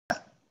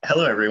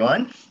Hello,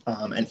 everyone,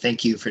 and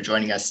thank you for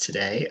joining us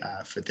today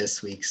for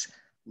this week's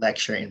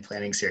Lecture in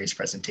Planning Series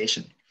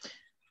presentation.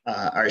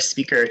 Our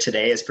speaker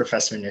today is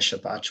Professor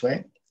Nisha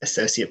Botchwey,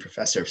 Associate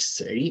Professor of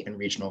City and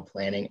Regional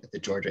Planning at the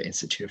Georgia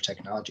Institute of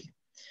Technology.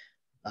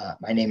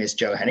 My name is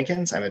Joe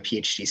Hennekins. I'm a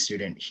PhD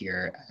student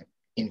here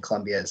in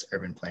Columbia's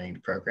Urban Planning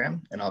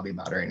program, and I'll be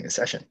moderating the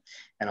session.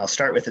 And I'll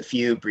start with a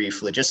few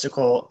brief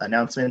logistical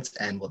announcements,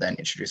 and we'll then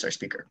introduce our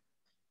speaker.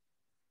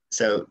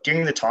 So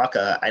during the talk,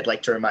 I'd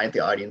like to remind the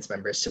audience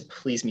members to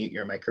please mute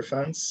your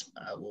microphones.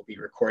 We'll be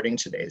recording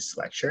today's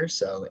lecture,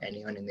 so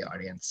anyone in the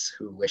audience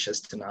who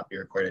wishes to not be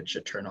recorded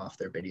should turn off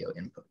their video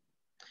input.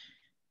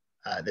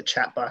 The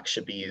chat box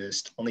should be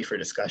used only for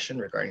discussion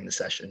regarding the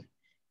session.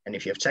 And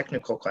if you have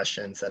technical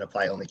questions that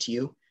apply only to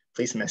you,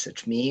 please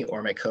message me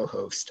or my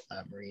co-host,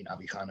 Maureen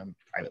Abikhanam,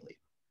 privately.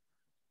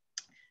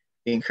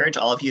 We encourage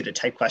all of you to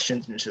type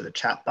questions into the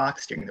chat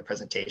box during the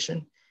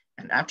presentation.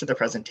 And after the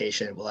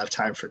presentation, we'll have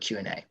time for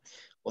Q&A.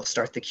 We'll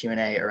start the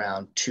Q&A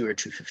around 2 or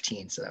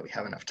 2:15 so that we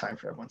have enough time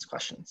for everyone's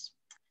questions.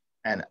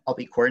 And I'll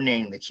be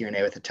coordinating the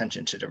Q&A with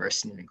attention to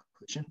diversity and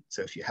inclusion.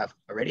 So if you have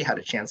already had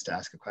a chance to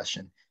ask a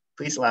question,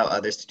 please allow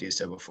others to do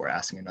so before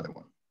asking another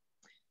one.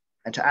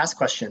 And to ask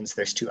questions,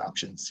 there's two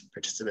options.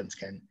 Participants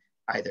can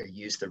either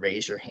use the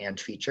raise your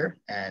hand feature,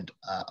 and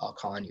I'll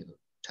call on you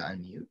to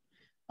unmute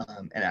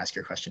and ask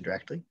your question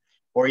directly.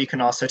 Or you can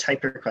also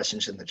type your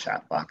questions in the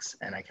chat box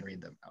and I can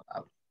read them out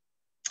loud.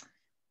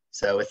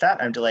 So with that,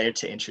 I'm delighted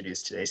to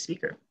introduce today's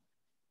speaker.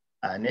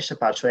 Nisha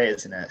Botchwey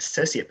is an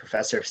Associate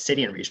Professor of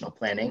City and Regional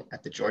Planning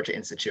at the Georgia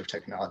Institute of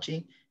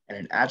Technology and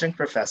an Adjunct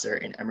Professor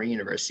in Emory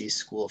University's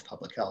School of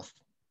Public Health.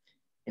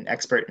 An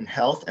expert in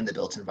health and the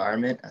built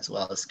environment, as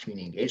well as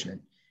community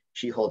engagement,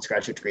 she holds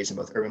graduate degrees in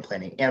both urban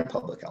planning and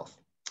public health.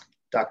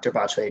 Dr.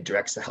 Botchwey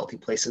directs the Healthy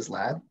Places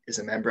Lab, is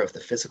a member of the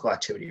Physical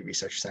Activity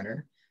Research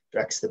Center,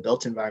 directs the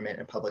Built Environment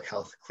and Public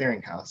Health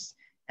Clearinghouse,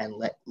 and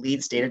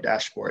leads data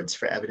dashboards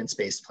for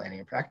evidence-based planning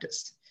and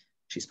practice.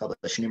 She's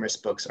published numerous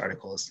books,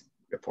 articles,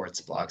 reports,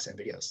 blogs, and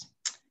videos.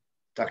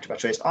 Dr.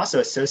 Botchwey is also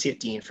Associate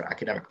Dean for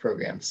Academic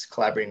Programs,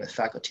 collaborating with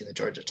faculty in the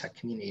Georgia Tech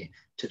community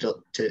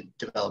to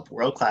develop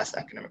world-class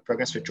academic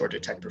programs for Georgia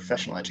Tech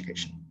professional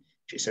education.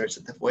 She serves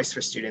as the voice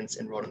for students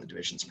enrolled in the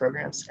division's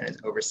programs and has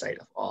oversight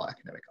of all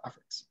academic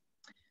offerings.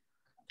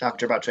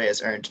 Dr. Botchwey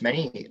has earned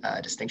many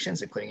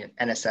distinctions, including an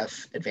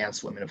NSF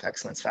Advanced Women of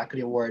Excellence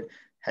Faculty Award,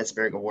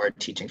 Hesberg Award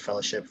Teaching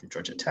Fellowship from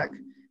Georgia Tech,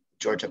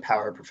 Georgia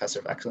Power Professor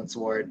of Excellence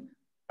Award,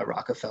 a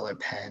Rockefeller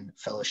Penn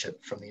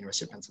Fellowship from the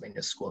University of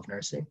Pennsylvania School of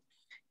Nursing,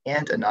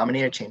 and a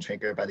nominated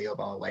changemaker by the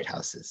Obama White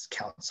House's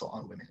Council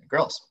on Women and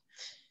Girls.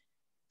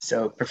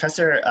 So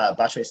Professor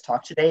Botchwey's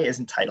talk today is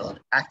entitled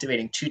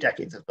Activating 2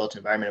 Decades of Built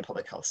Environment and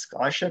Public Health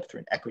Scholarship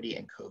Through an Equity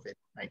and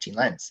COVID-19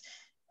 Lens.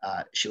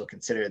 She will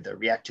consider the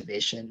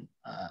reactivation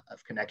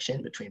of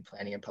connection between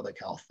planning and public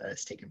health that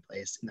has taken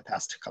place in the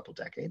past couple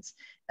decades,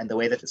 and the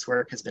way that this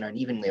work has been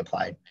unevenly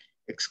applied,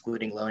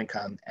 excluding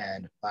low-income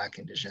and Black,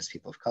 Indigenous,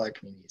 people of color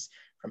communities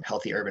from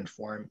healthy urban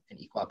form and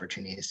equal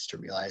opportunities to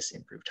realize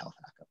improved health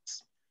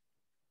outcomes.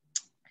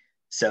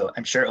 So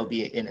I'm sure it'll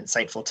be an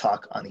insightful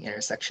talk on the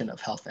intersection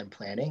of health and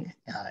planning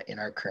in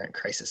our current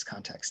crisis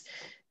context.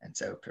 And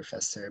so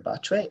Professor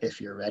Botchwey, if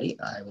you're ready,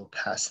 I will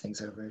pass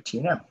things over to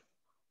you now.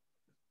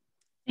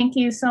 Thank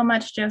you so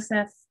much,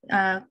 Joseph.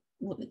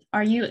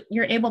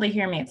 You're able to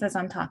hear me? It says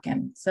I'm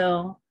talking.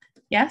 So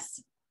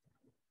yes?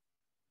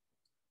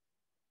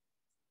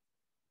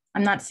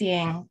 I'm not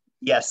seeing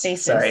Yes,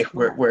 faces. Sorry,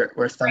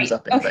 we're thumbs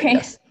up. Okay,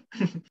 Yes.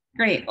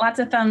 Great, lots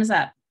of thumbs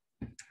up.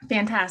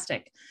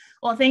 Fantastic.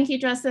 Well, thank you,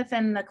 Joseph,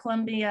 and the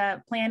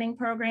Columbia Planning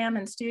Program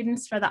and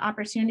students for the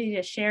opportunity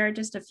to share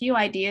just a few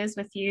ideas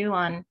with you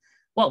on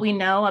what we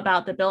know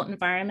about the built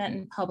environment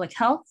and public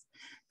health,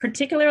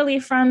 particularly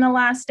from the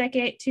last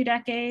 2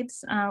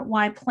 decades,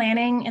 why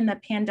planning in the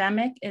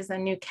pandemic is a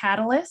new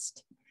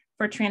catalyst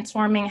for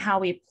transforming how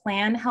we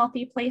plan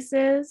healthy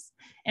places,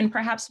 and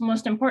perhaps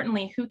most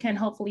importantly, who can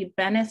hopefully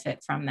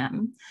benefit from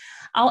them.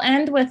 I'll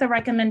end with a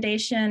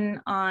recommendation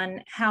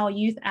on how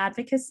youth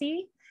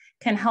advocacy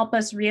can help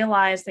us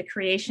realize the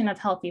creation of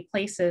healthy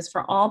places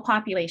for all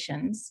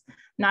populations,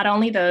 not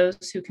only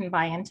those who can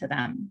buy into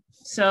them.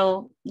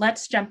 So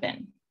let's jump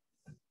in.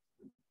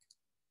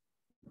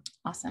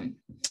 Awesome.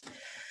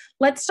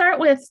 Let's start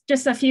with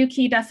just a few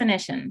key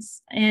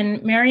definitions.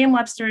 In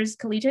Merriam-Webster's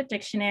Collegiate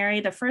Dictionary,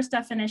 the first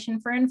definition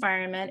for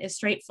environment is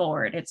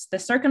straightforward. It's the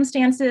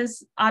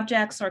circumstances,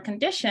 objects, or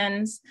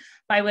conditions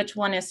by which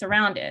one is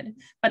surrounded.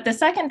 But the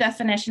second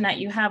definition that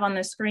you have on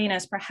the screen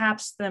is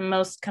perhaps the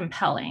most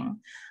compelling.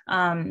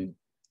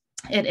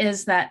 It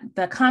is that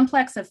the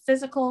complex of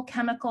physical,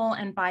 chemical,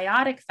 and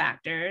biotic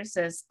factors,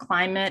 as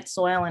climate,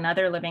 soil, and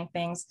other living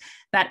things,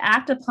 that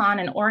act upon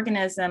an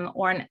organism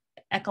or an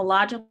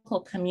ecological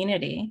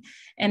community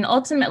and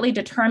ultimately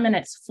determine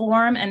its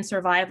form and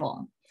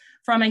survival.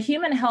 From a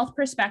human health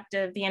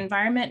perspective, the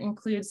environment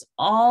includes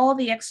all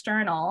the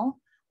external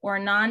or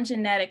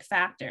non-genetic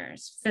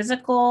factors,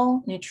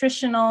 physical,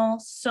 nutritional,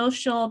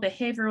 social,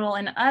 behavioral,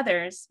 and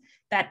others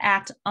that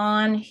act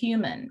on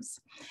humans.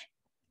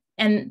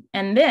 And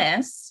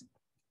this,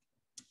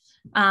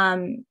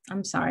 I'm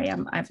sorry,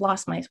 I've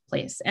lost my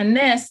place. And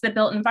this, the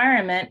built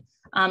environment,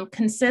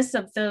 consists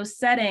of those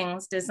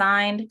settings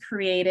designed,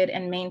 created,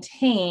 and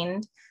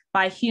maintained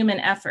by human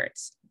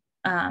efforts.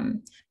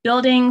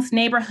 Buildings,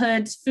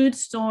 neighborhoods, food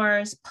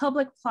stores,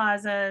 public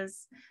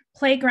plazas,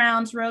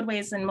 playgrounds,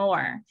 roadways, and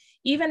more.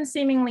 Even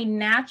seemingly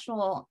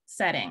natural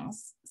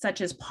settings,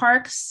 such as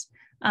parks,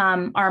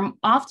 are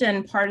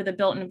often part of the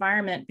built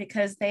environment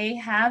because they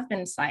have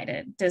been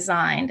sited,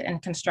 designed,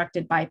 and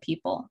constructed by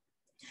people.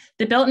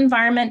 The built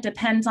environment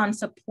depends on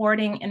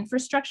supporting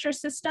infrastructure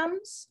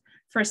systems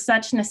for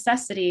such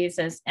necessities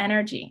as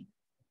energy,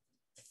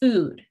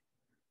 food,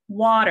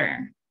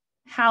 water,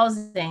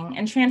 housing,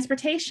 and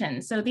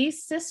transportation. So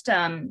these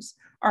systems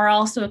are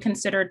also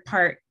considered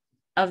part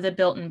of the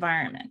built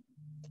environment.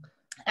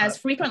 As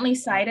frequently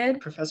cited—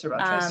 Professor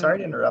Botchwey, sorry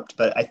to interrupt,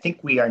 but I think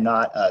we are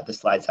not, the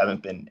slides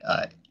haven't been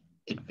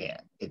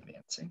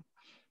advancing.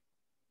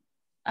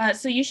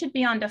 So you should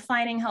be on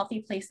defining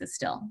healthy places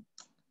still.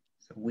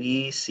 So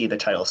we see the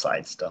title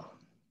slide still.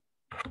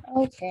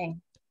 Okay,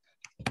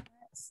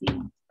 let's see.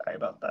 Sorry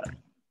about that.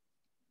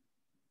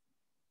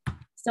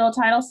 Still a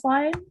title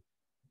slide?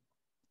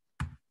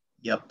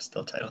 Yep,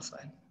 still title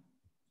slide.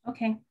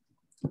 Okay.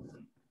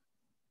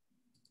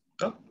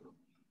 Oh.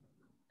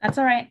 That's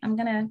all right.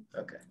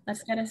 Okay.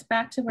 Let's get us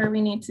back to where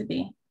we need to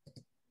be.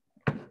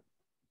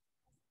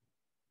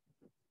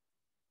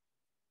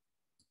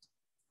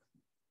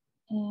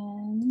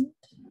 And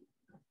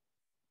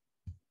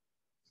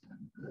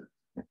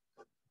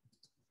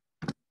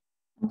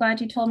I'm glad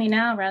you told me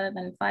now rather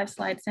than 5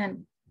 slides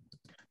in.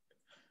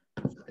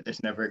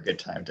 There's never a good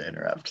time to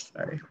interrupt,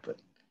 sorry. But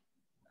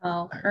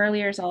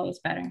earlier is always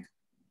better.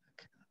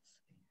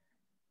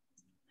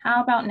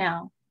 How about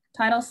now?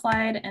 Title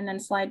slide and then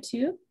slide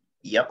 2?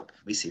 Yep,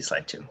 we see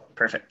slide 2.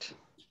 Perfect.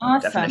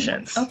 Awesome.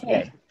 Definitions. Okay.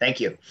 Yay. Thank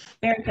you.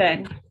 Very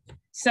good.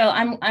 So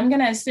I'm going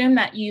to assume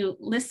that you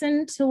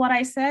listened to what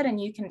I said and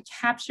you can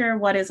capture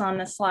what is on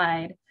the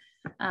slide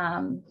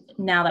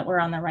now that we're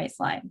on the right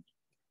slide.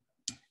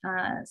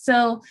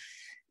 So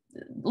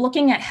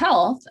looking at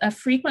health, a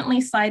frequently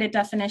cited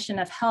definition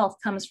of health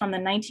comes from the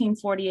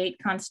 1948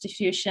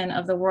 Constitution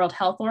of the World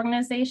Health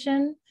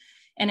Organization,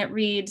 and it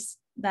reads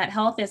that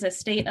health is a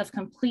state of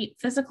complete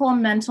physical,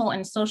 mental,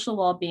 and social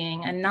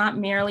well-being, and not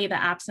merely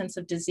the absence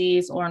of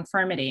disease or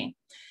infirmity.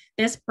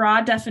 This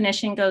broad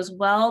definition goes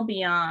well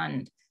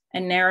beyond a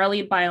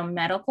narrowly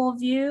biomedical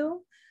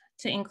view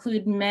to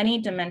include many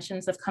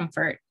dimensions of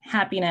comfort,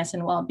 happiness,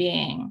 and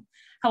well-being.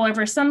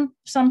 However, some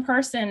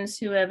persons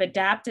who have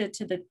adapted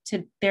to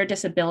their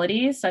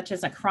disabilities, such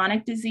as a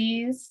chronic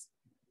disease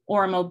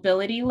or a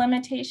mobility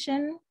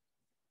limitation,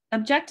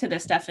 object to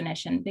this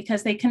definition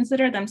because they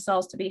consider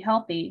themselves to be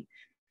healthy.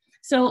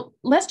 So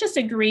let's just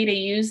agree to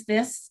use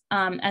this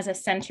as a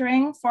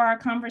centering for our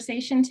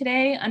conversation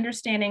today,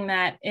 understanding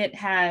that it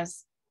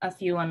has a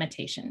few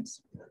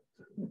limitations.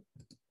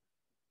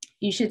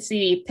 You should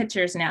see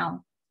pictures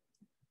now.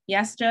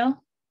 Yes, Joe?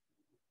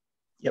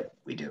 Yep,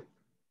 we do.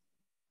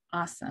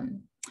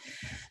 Awesome.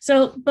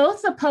 So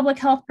both the public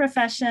health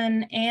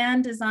profession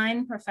and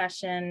design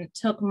profession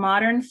took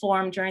modern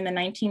form during the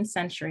 19th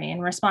century in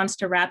response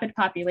to rapid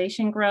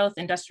population growth,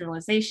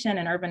 industrialization,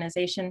 and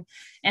urbanization,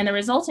 and the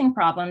resulting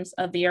problems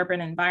of the urban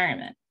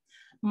environment.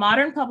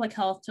 Modern public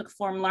health took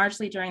form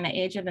largely during the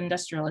age of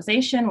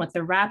industrialization with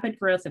the rapid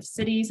growth of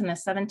cities in the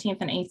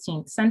 17th and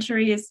 18th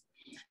centuries.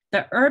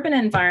 The urban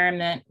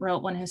environment,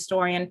 wrote one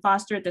historian,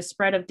 fostered the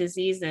spread of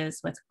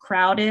diseases with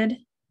crowded,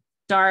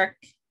 dark,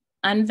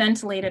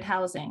 unventilated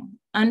housing,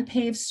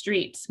 unpaved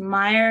streets,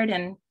 mired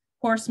in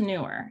horse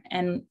manure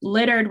and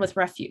littered with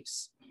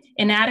refuse,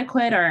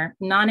 inadequate or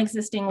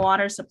non-existing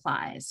water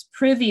supplies,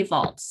 privy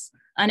vaults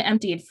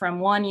unemptied from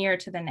one year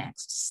to the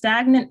next,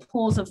 stagnant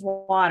pools of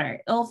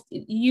water.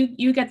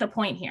 You get the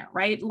point here,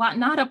 right?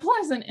 Not a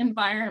pleasant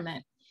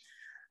environment.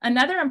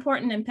 Another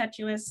important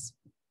impetus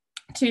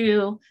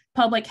to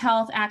public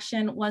health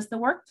action was the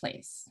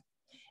workplace,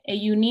 a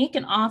unique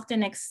and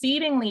often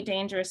exceedingly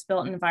dangerous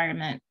built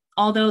environment.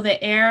 Although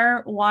the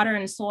air, water,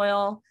 and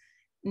soil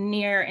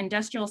near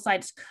industrial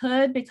sites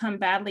could become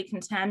badly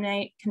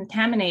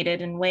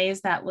contaminated in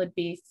ways that would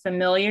be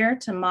familiar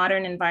to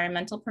modern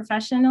environmental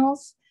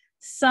professionals,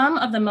 some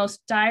of the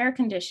most dire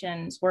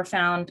conditions were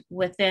found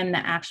within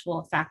the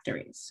actual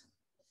factories.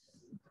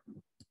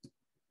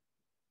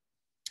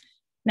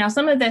 Now,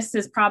 some of this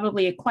is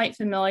probably quite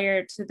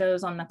familiar to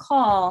those on the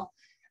call.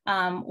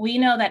 We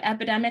know that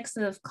epidemics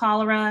of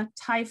cholera,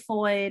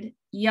 typhoid,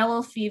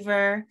 yellow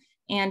fever,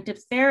 and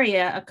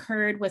diphtheria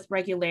occurred with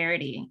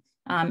regularity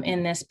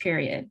in this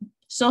period.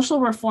 Social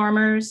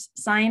reformers,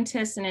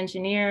 scientists and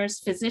engineers,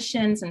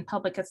 physicians and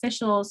public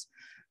officials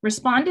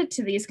responded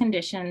to these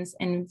conditions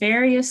in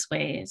various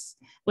ways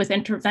with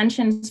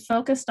interventions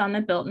focused on the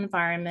built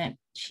environment,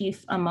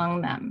 chief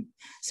among them.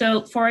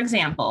 So for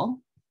example,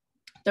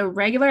 the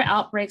regular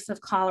outbreaks of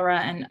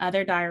cholera and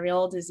other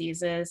diarrheal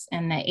diseases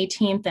in the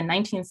 18th and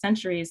 19th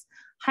centuries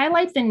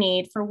highlight the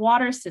need for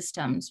water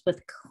systems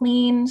with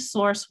clean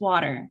source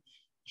water,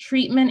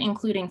 treatment,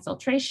 including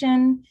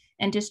filtration,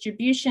 and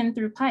distribution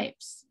through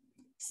pipes.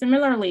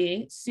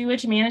 Similarly,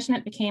 sewage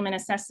management became a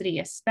necessity,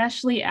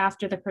 especially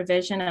after the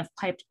provision of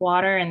piped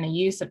water and the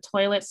use of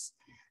toilets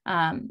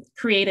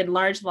created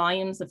large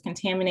volumes of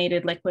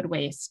contaminated liquid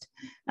waste.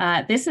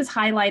 This is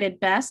highlighted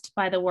best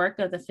by the work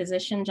of the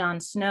physician John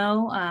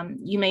Snow.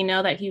 You may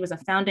know that he was a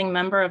founding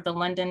member of the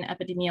London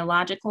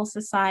Epidemiological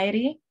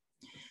Society.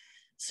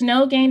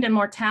 Snow gained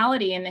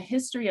immortality in the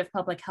history of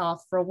public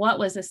health for what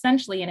was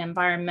essentially an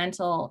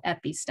environmental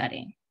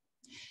epi-study.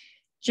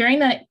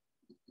 During an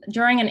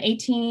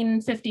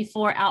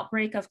 1854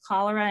 outbreak of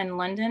cholera in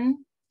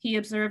London, he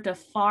observed a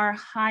far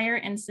higher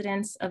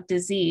incidence of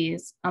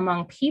disease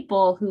among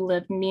people who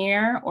lived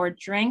near or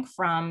drank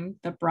from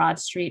the Broad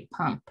Street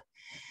pump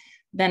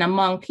than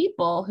among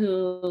people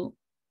who,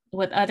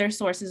 with other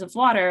sources of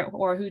water,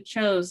 or who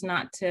chose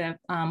not to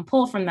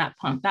pull from that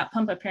pump. That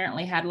pump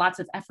apparently had lots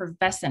of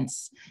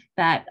effervescence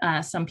that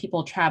some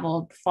people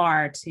traveled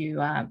far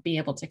to be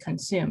able to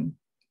consume.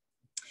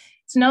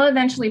 Snow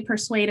eventually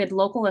persuaded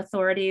local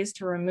authorities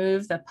to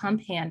remove the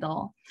pump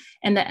handle,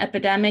 and the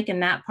epidemic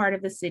in that part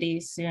of the city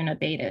soon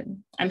abated.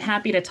 I'm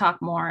happy to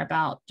talk more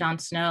about John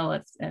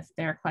Snow if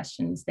there are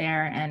questions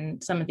there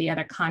and some of the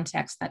other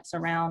context that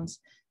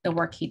surrounds the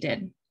work he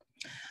did.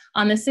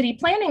 On the city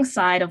planning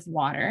side of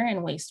water and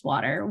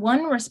wastewater,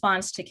 one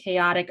response to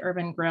chaotic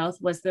urban growth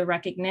was the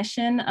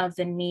recognition of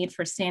the need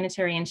for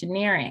sanitary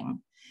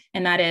engineering,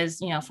 and that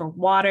is, for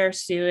water,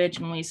 sewage,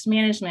 and waste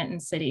management in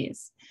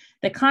cities.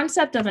 The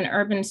concept of an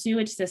urban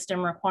sewage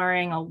system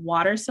requiring a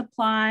water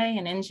supply,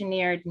 an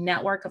engineered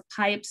network of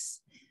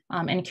pipes,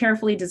 and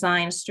carefully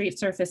designed street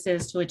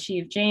surfaces to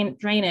achieve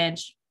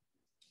drainage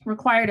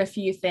required a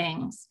few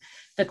things: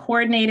 the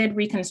coordinated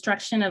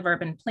reconstruction of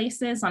urban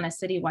places on a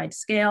citywide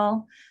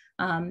scale,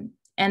 and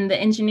the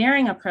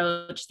engineering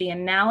approach, the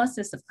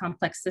analysis of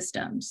complex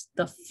systems,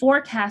 the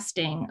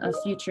forecasting of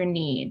future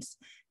needs,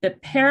 the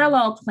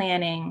parallel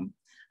planning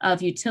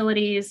of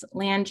utilities,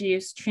 land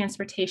use,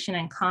 transportation,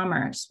 and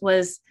commerce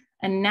was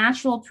a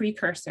natural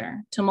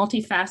precursor to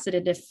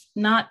multifaceted, if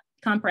not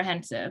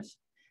comprehensive,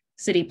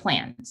 city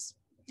plans.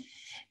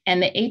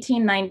 And the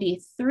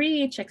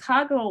 1893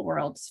 Chicago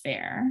World's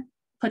Fair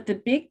put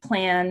the big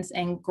plans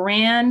and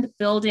grand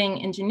building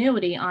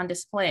ingenuity on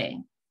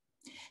display.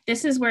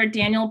 This is where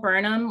Daniel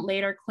Burnham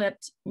later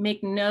quipped,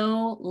 "Make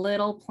no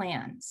little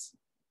plans.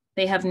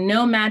 They have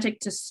no magic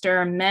to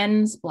stir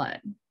men's blood.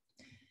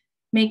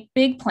 Make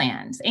big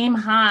plans, aim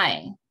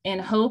high in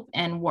hope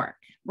and work.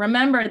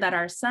 Remember that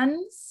our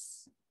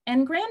sons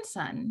and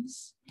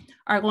grandsons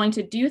are going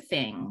to do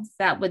things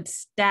that would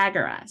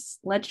stagger us.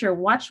 Let your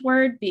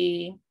watchword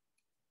be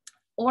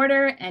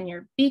order and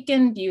your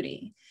beacon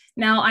beauty."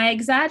 Now, I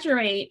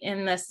exaggerate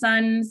in the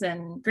sons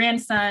and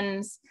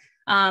grandsons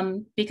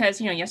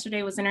because,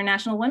 yesterday was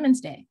International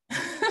Women's Day.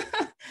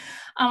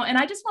 And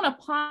I just want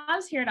to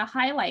pause here to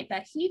highlight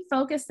that he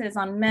focuses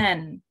on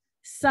men,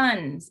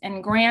 sons,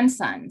 and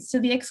grandsons to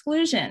the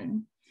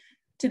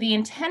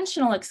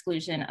intentional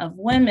exclusion of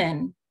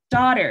women,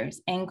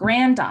 daughters, and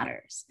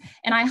granddaughters.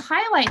 And I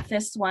highlight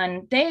this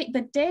one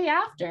the day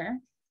after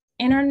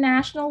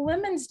International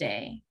Women's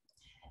Day.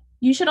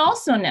 You should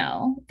also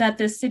know that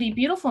the City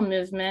Beautiful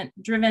movement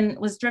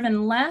was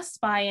driven less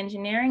by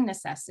engineering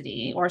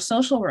necessity or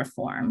social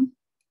reform,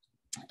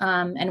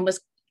 and was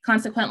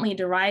consequently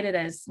derided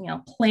as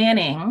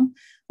planning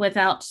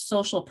without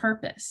social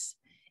purpose.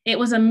 It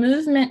was a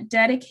movement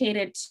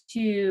dedicated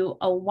to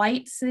a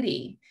white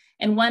city.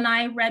 And when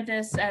I read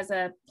this as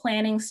a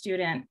planning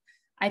student,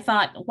 I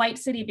thought white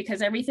city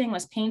because everything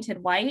was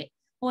painted white.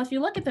 Well, if you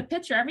look at the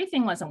picture,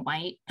 everything wasn't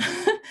white.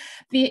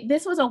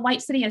 This was a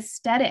white city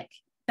aesthetic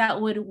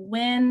that would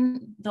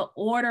win the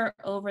order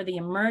over the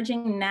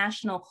emerging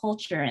national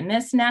culture. And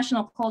this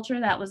national culture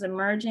that was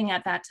emerging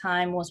at that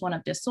time was one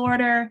of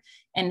disorder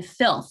and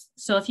filth.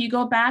 So if you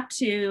go back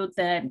to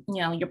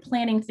your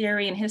planning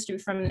theory and history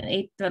from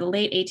the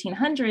late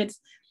 1800s,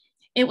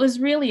 it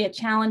was really a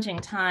challenging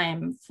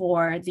time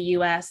for the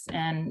US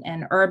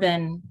and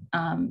urban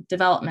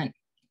development.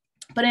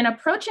 But in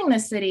approaching the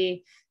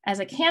city as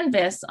a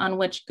canvas on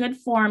which good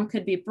form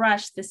could be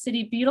brushed, the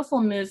City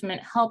Beautiful movement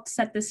helped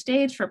set the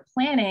stage for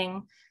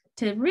planning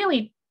to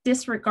really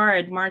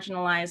disregard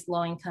marginalized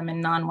low-income and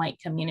non-white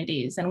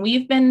communities. And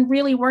we've been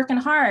really working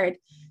hard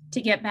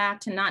to get back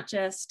to not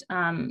just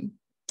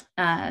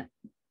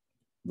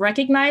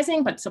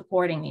recognizing, but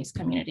supporting these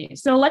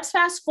communities. So let's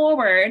fast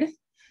forward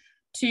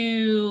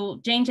to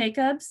Jane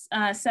Jacobs,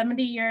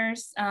 70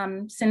 years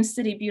since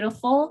City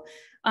Beautiful.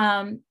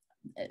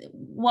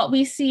 What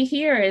we see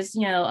here is,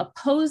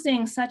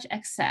 opposing such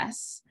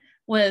excess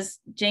was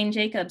Jane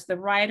Jacobs, the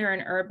writer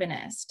and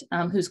urbanist,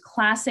 whose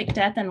classic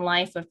Death and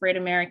Life of Great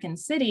American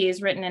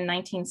Cities, written in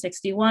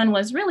 1961,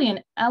 was really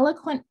an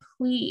eloquent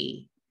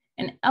plea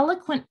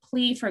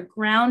for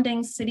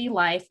grounding city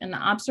life in the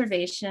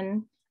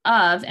observation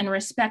of and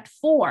respect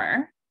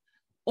for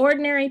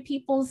ordinary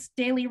people's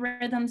daily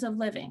rhythms of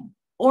living.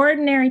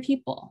 Ordinary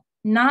people,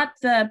 not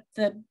the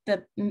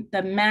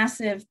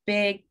massive,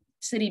 big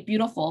city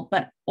beautiful,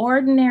 but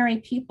ordinary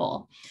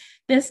people.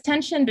 This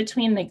tension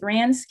between the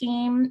grand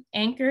scheme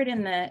anchored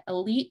in the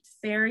elite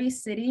fairy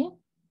city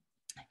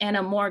and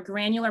a more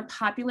granular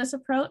populist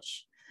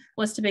approach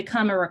was to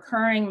become a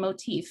recurring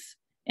motif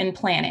in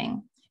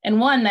planning, and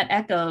one that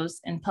echoes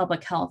in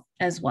public health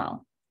as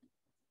well.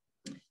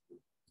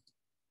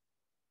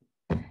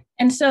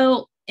 And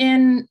so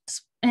in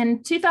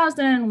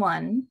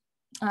 2001,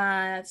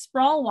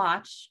 Sprawl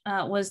Watch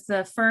was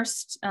the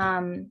first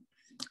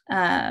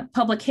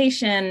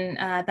publication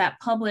that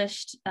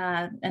published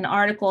an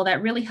article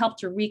that really helped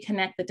to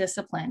reconnect the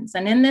disciplines.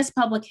 And in this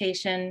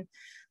publication,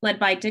 led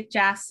by Dick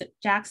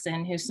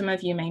Jackson, who some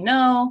of you may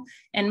know,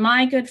 and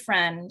my good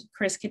friend,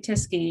 Chris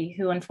Katisky,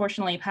 who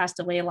unfortunately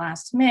passed away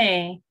last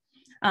May,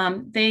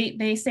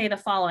 they say the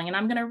following, and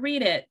I'm going to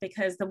read it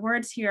because the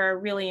words here are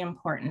really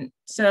important.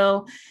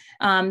 So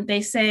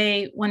they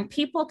say, when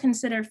people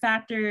consider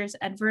factors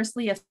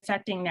adversely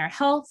affecting their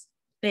health,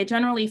 they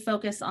generally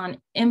focus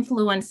on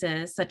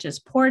influences such as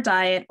poor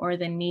diet or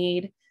the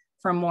need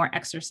for more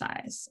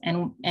exercise.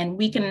 And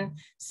we can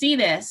see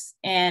this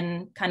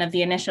in kind of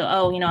the initial,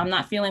 oh, I'm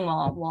not feeling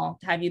well. Well,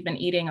 have you been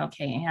eating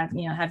okay? Have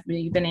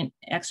you been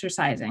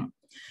exercising?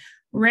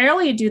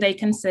 Rarely do they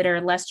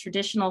consider less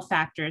traditional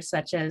factors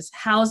such as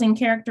housing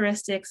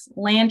characteristics,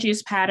 land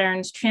use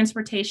patterns,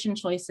 transportation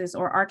choices,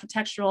 or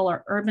architectural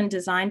or urban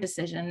design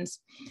decisions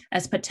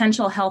as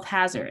potential health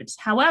hazards.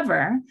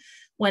 However,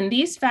 when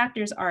these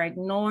factors are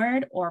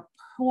ignored or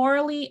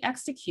poorly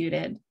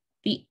executed,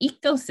 the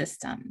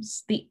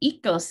ecosystems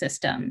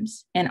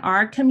in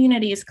our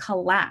communities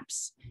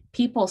collapse.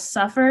 People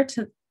suffer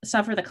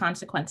the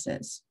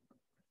consequences.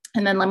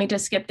 And then let me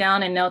just skip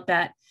down and note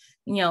that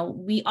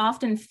we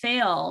often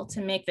fail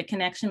to make the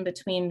connection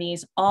between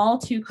these all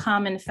too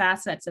common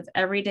facets of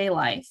everyday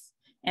life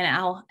and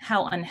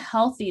how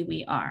unhealthy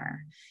we are.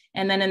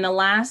 And then in the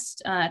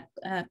last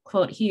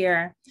quote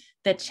here,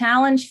 the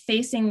challenge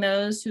facing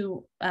those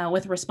who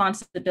with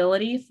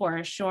responsibility for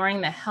assuring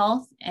the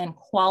health and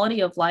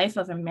quality of life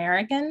of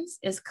Americans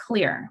is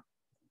clear.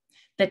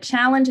 The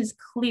challenge is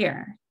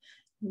clear.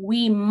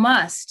 We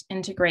must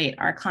integrate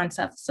our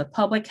concepts of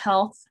public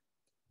health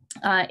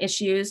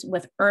issues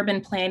with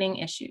urban planning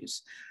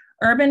issues.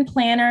 Urban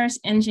planners,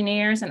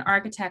 engineers, and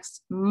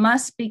architects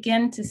must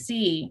begin to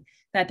see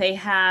that they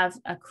have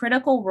a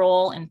critical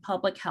role in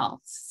public health.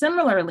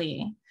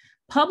 Similarly,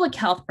 public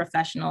health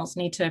professionals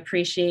need to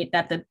appreciate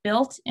that the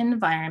built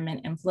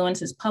environment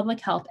influences public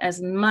health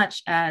as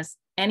much as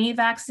any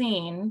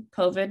vaccine.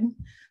 COVID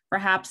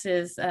perhaps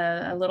is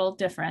a little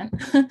different,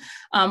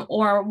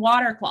 or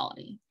water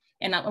quality.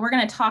 And we're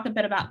going to talk a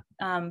bit about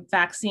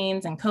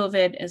vaccines and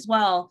COVID as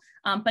well.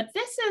 But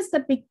this is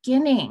the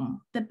beginning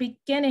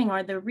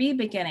or the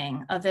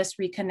re-beginning of this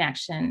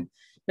reconnection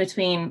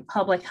between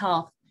public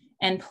health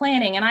and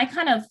planning. And I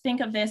kind of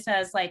think of this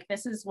as like,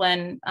 this is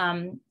when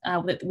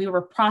we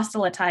were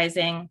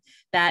proselytizing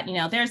that,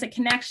 there's a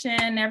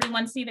connection,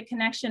 everyone see the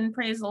connection,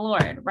 praise the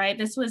Lord, right?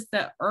 This was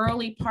the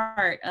early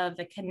part of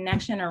the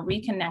connection or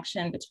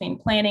reconnection between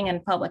planning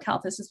and public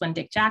health. This is when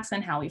Dick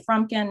Jackson, Howie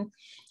Frumpkin,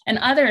 and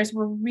others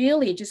were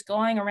really just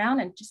going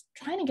around and just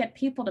trying to get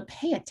people to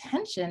pay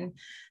attention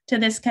to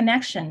this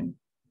connection.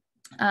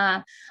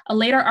 A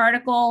later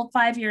article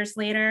 5 years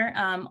later,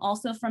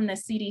 also from the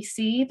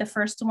CDC. The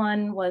first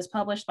one was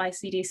published by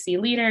CDC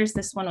leaders.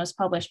 This one was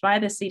published by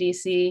the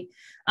CDC.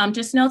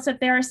 Just notes that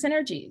there are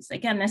synergies.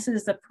 Again, this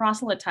is the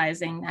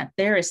proselytizing that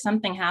there is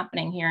something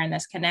happening here in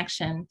this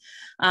connection.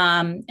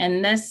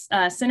 And this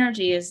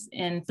synergy is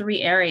in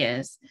 3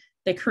 areas: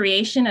 the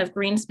creation of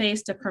green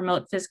space to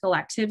promote physical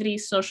activity,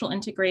 social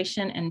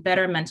integration, and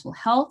better mental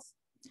health;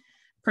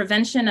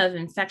 prevention of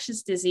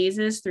infectious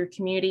diseases through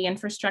community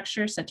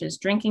infrastructure such as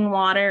drinking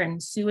water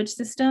and sewage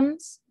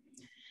systems;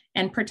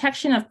 and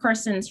protection of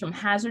persons from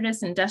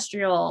hazardous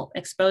industrial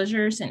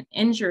exposures and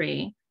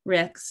injury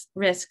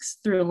risks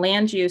through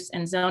land use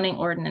and zoning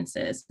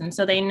ordinances. And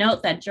so they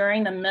note that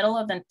during the middle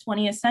of the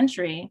 20th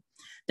century,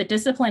 the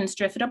disciplines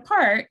drifted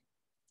apart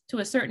to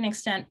a certain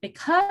extent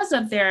because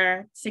of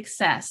their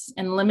success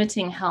in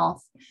limiting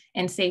health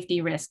and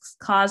safety risks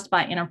caused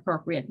by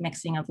inappropriate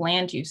mixing of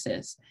land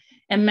uses.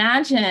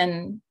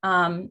 Imagine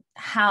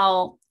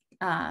how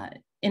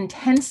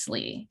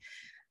intensely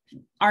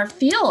our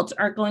fields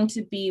are going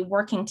to be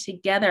working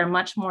together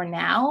much more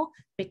now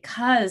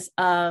because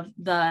of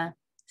the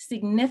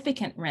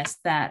significant risk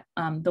that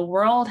the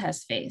world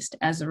has faced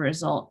as a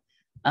result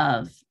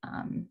of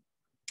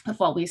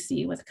what we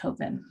see with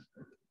COVID.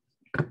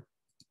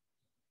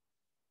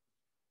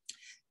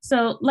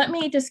 So let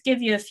me just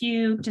give you a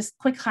few just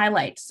quick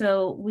highlights.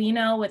 So we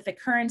know with the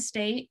current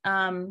state,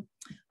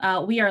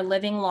 we are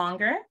living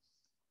longer.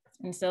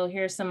 And so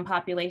here's some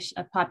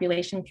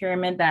population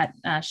pyramid that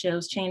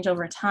shows change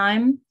over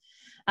time.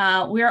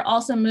 We are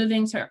also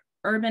moving to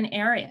urban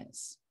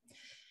areas.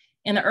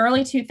 In the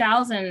early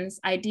 2000s,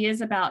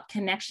 ideas about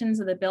connections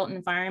of the built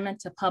environment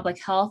to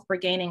public health were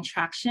gaining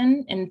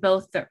traction in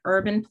both the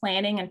urban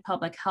planning and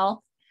public health.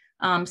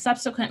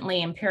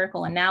 Subsequently,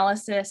 empirical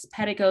analysis,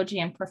 pedagogy,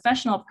 and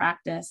professional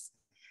practice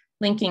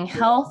linking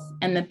health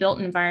and the built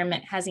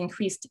environment has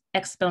increased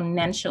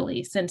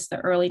exponentially since the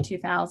early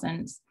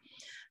 2000s.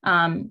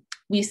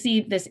 We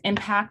see this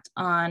impact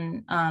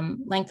on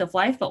length of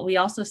life, but we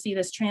also see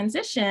this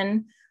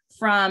transition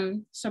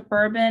from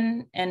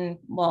suburban and,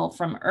 well,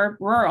 from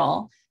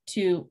rural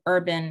to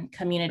urban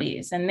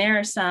communities. And there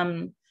are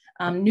some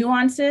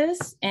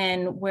nuances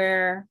in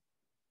where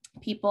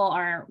people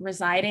are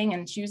residing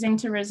and choosing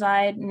to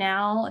reside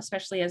now,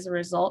 especially as a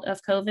result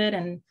of COVID,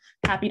 and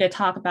happy to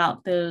talk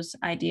about those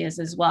ideas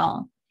as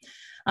well.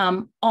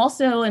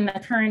 Also, in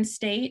the current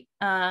state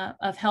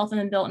of health and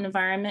the built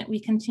environment,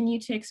 we continue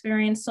to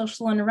experience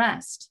social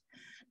unrest,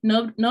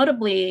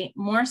 notably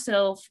more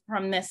so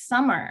from this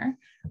summer,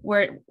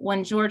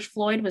 when George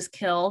Floyd was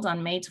killed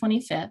on May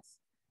 25th,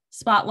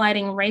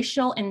 spotlighting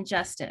racial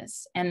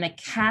injustice and the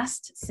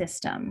caste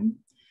system.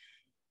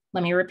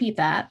 Let me repeat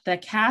that, the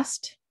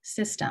caste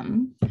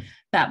system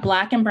that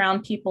Black and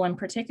brown people in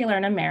particular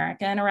in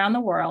America and around the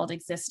world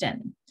exist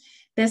in.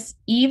 This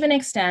even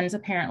extends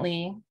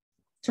apparently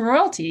to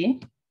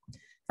royalty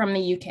from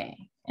the UK,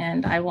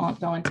 and I won't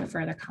go into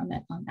further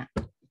comment on that.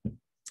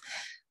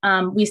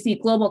 We see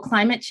global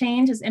climate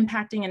change is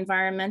impacting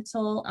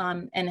environmental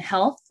and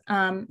health,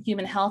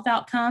 human health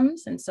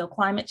outcomes, and so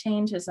climate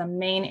change is a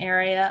main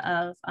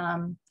area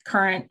of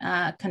current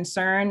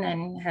concern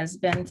and has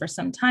been for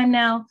some time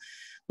now.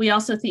 We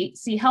also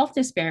see health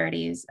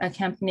disparities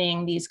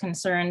accompanying these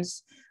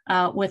concerns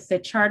with the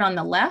chart on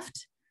the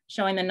left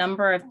showing the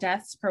number of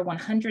deaths per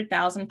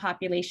 100,000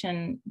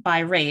 population by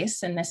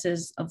race, and this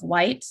is of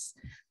whites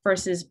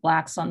versus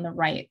Blacks on the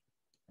right.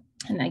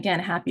 And again,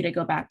 happy to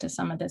go back to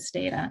some of this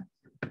data.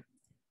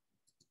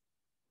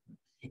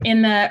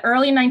 In the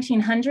early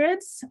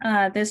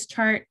 1900s, this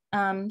chart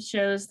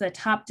shows the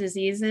top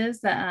diseases.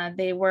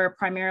 They were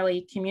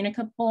primarily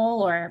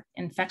communicable or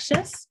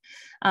infectious.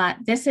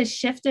 This has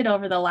shifted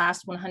over the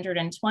last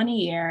 120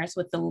 years,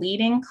 with the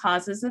leading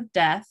causes of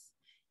death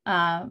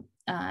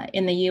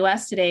in the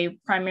US today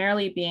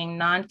primarily being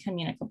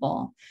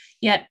non-communicable,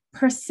 yet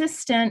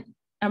persistent,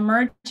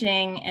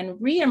 emerging and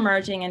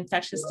re-emerging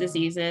infectious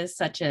diseases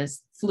such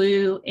as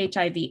flu,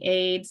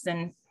 HIV/AIDS,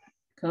 and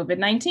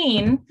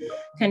COVID-19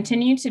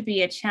 continue to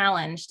be a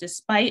challenge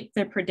despite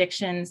the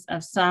predictions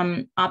of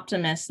some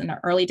optimists in the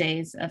early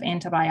days of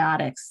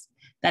antibiotics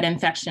that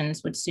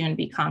infections would soon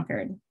be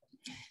conquered.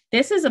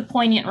 This is a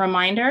poignant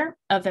reminder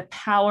of the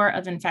power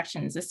of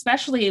infections,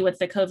 especially with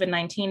the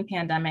COVID-19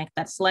 pandemic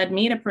that's led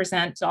me to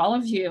present to all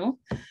of you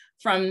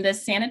from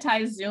this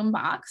sanitized Zoom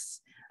box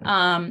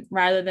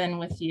rather than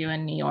with you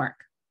in New York.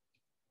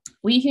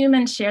 We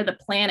humans share the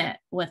planet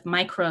with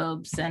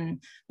microbes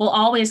and will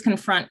always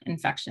confront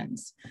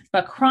infections,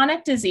 but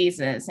chronic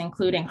diseases,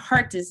 including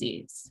heart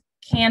disease,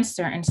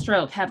 cancer, and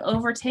stroke, have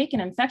overtaken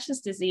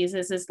infectious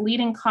diseases as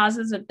leading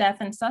causes of death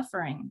and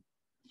suffering.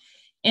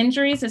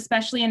 Injuries,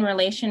 especially in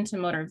relation to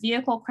motor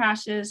vehicle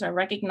crashes, are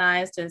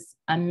recognized as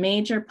a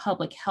major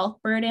public health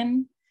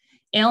burden.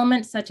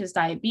 Ailments such as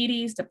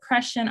diabetes,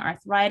 depression,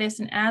 arthritis,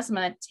 and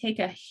asthma take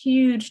a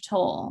huge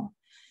toll.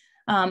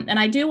 And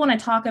I do want to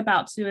talk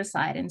about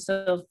suicide. And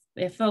so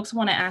if folks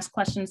want to ask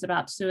questions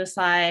about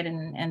suicide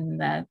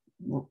and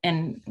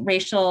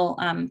racial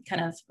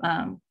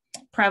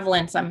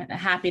prevalence, I'm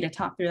happy to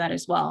talk through that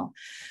as well.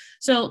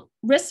 So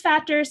risk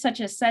factors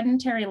such as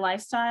sedentary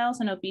lifestyles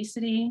and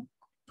obesity,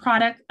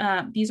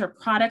 these are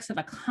products of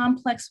a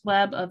complex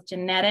web of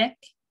genetic,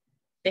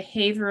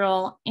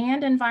 behavioral,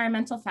 and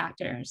environmental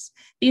factors.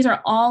 These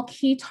are all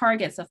key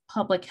targets of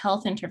public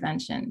health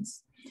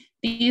interventions.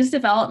 These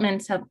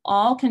developments have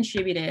all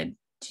contributed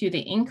to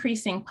the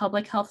increasing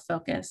public health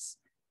focus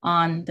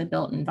on the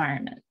built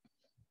environment.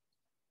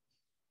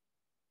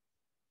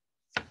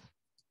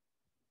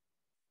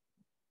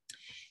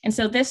 And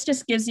so this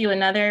just gives you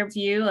another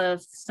view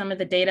of some of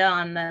the data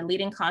on the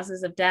leading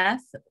causes of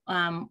death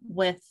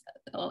with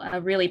a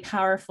really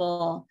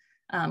powerful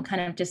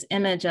kind of just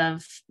image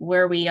of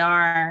where we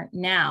are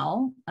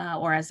now,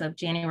 or as of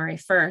January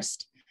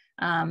 1st.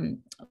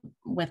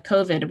 With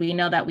COVID, we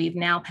know that we've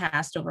now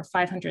passed over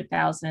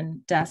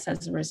 500,000 deaths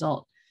as a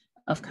result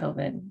of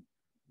COVID.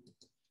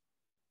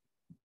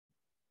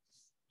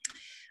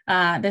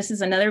 This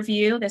is another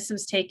view. This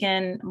was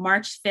taken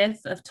March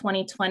 5th of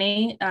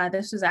 2020.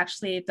 This was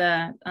actually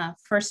the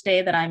first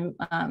day that I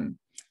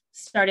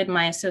started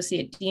my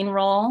associate dean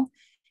role.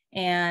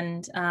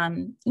 And,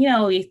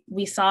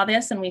 we saw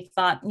this and we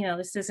thought,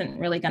 this isn't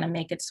really going to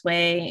make its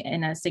way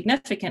in a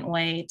significant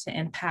way to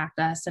impact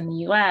us in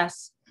the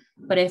US.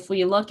 But if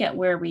we look at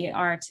where we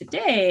are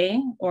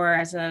today, or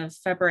as of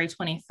February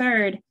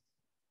 23rd,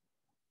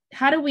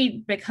 how do we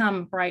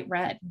become bright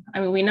red? I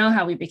mean, we know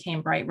how we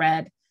became bright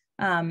red.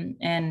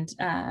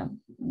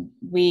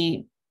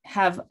 We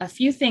have a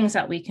few things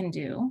that we can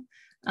do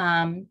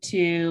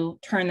to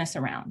turn this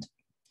around.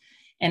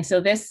 And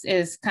so this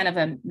is kind of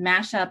a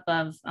mashup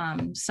of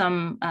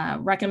some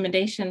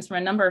recommendations from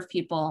a number of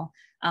people,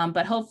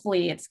 but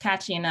hopefully it's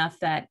catchy enough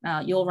that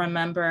you'll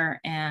remember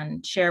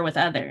and share with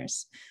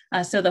others.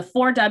 So the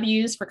 4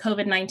 W's for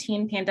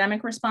COVID-19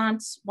 pandemic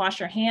response: wash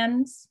your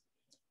hands,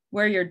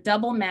 Wear your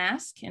double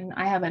mask, and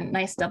I have a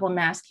nice double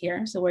mask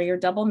here. So wear your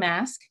double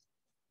mask,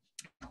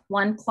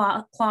 one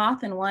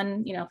cloth and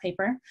one,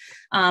 paper.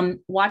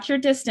 Watch your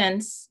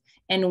distance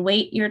and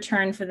wait your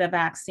turn for the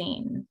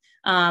vaccine.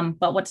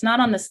 But what's not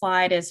on the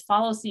slide is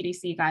follow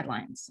CDC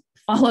guidelines.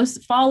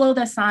 Follow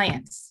the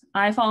science.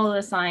 I follow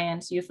the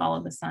science, you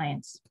follow the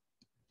science.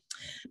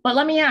 But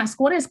let me ask,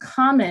 what is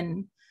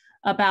common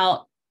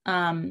about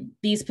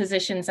these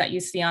positions that you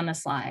see on the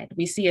slide?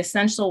 We see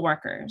essential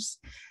workers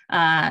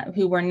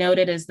who were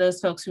noted as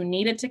those folks who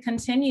needed to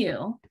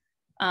continue,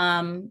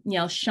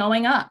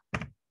 showing up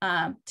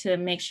to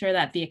make sure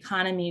that the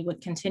economy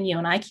would continue.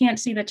 And I can't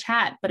see the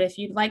chat, but if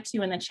you'd like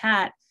to in the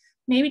chat,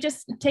 maybe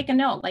just take a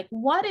note, like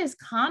what is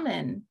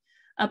common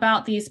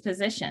about these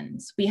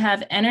positions? We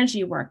have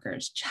energy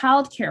workers,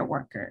 childcare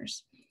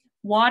workers,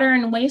 water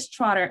and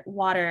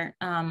wastewater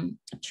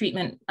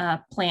treatment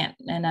plant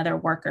and other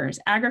workers,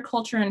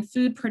 agriculture and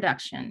food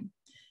production,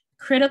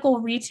 critical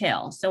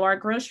retail, so our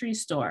grocery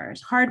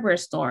stores, hardware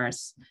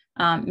stores,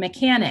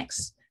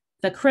 mechanics,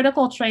 the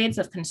critical trades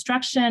of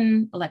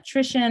construction,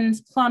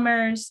 electricians,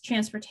 plumbers,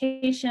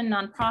 transportation,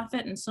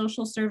 nonprofit and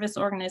social service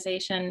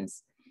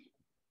organizations.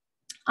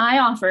 I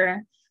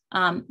offer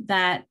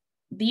that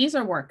these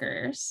are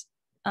workers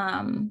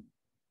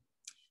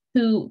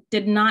who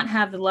did not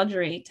have the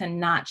luxury to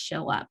not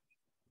show up.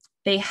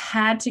 They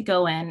had to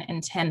go in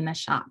and tend the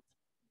shop.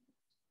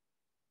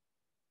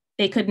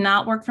 They could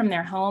not work from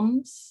their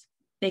homes.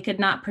 They could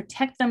not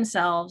protect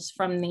themselves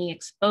from the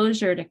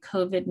exposure to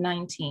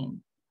COVID-19.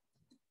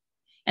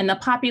 And the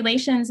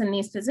populations in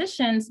these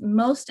positions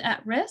most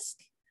at risk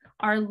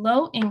are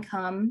low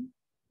income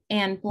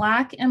and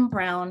Black and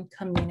brown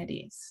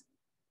communities.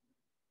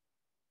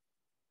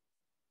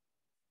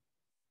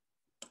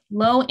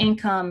 Low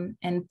income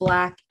and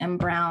Black and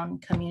brown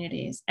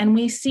communities. And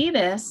we see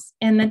this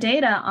in the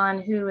data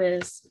on who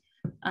is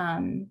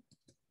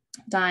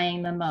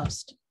dying the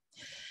most.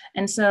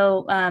 And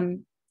so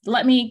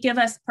let me give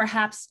us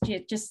perhaps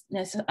just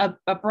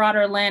a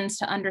broader lens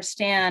to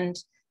understand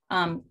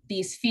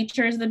these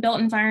features of the built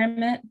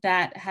environment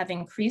that have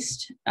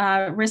increased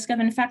risk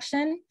of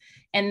infection,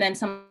 and then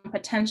some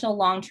potential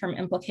long-term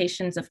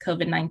implications of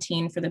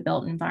COVID-19 for the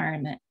built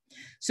environment.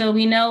 So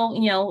we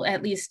know,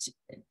 at least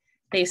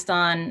based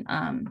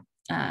on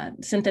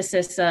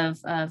synthesis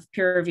of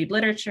peer-reviewed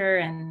literature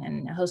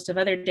and a host of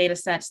other data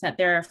sets, that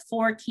there are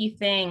 4 key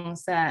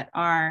things that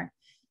are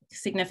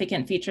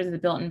significant features of the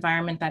built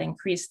environment that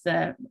increase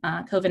the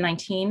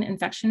COVID-19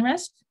 infection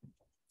risk.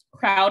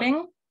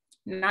 Crowding,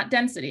 not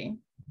density.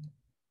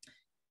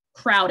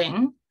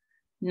 Crowding,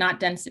 not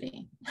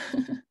density.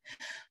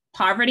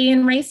 Poverty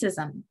and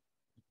racism.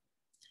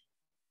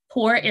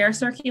 Poor air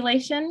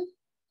circulation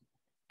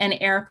and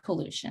air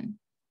pollution.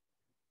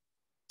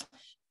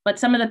 But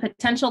some of the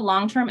potential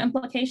long-term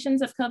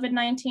implications of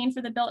COVID-19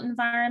 for the built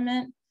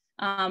environment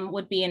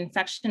would be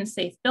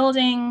infection-safe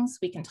buildings.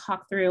 We can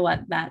talk through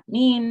what that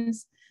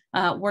means.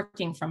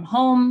 Working from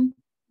home,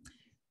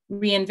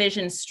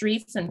 re-envision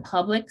streets and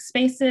public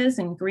spaces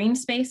and green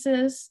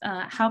spaces.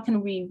 How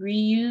can we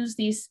reuse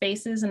these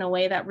spaces in a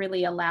way that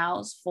really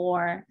allows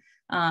for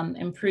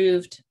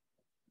improved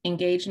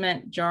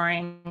engagement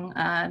during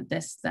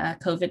this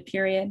COVID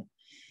period?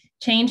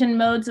 Change in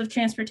modes of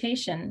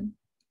transportation.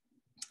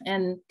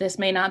 And this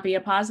may not be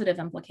a positive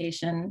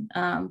implication,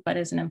 but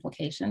is an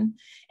implication.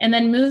 And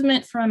then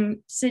movement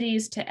from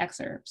cities to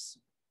exurbs.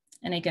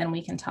 And again,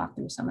 we can talk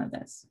through some of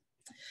this.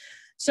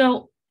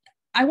 So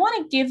I want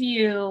to give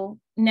you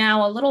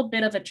now a little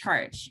bit of a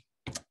chart.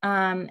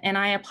 And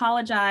I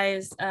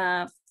apologize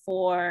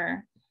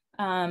for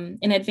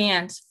in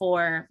advance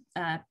for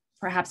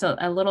perhaps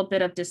a little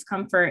bit of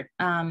discomfort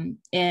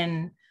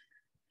in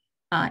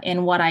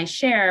what I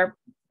share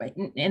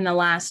in the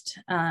last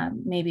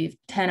maybe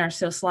 10 or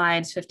so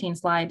slides, 15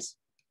 slides,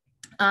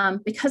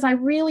 because I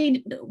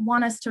really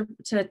want us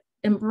to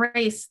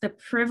embrace the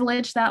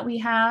privilege that we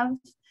have,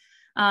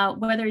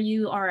 whether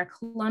you are a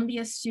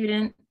Columbia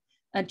student,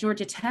 a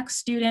Georgia Tech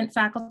student,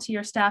 faculty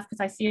or staff, because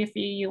I see a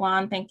few of you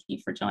on, thank you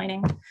for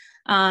joining,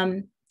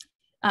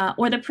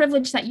 or the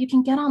privilege that you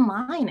can get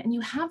online and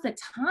you have the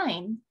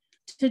time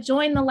to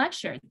join the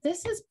lecture.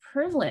 This is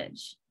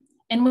privilege.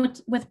 And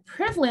with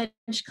privilege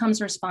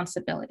comes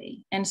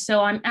responsibility. And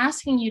so I'm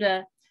asking you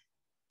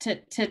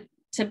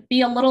to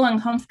be a little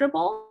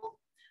uncomfortable,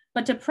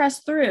 but to press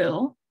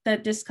through the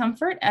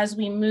discomfort as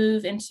we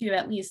move into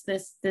at least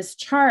this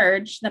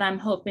charge that I'm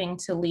hoping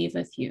to leave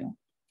with you.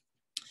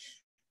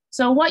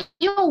 So what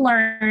you'll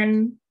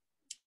learn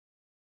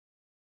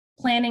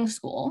planning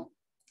school,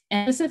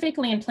 and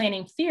specifically in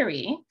planning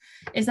theory,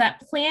 is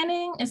that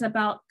planning is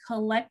about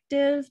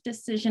collective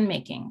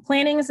decision-making.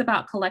 Planning is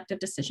about collective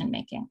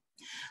decision-making.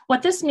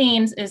 What this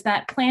means is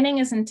that planning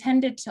is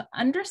intended to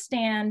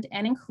understand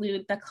and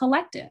include the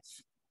collective,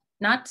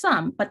 not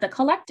some, but the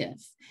collective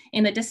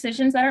in the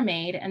decisions that are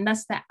made, and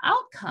thus the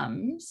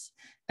outcomes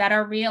that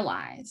are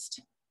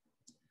realized.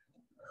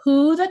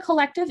 Who the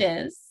collective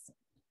is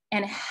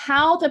and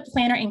how the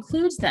planner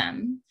includes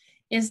them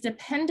is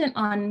dependent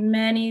on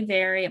many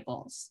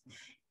variables.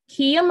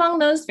 Key among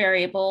those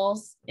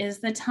variables is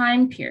the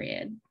time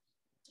period.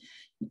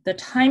 The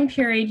time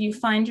period you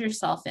find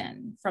yourself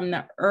in, from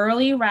the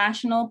early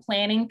rational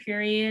planning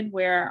period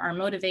where our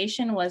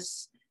motivation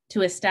was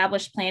to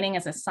establish planning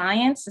as a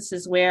science. This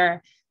is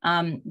where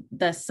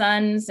the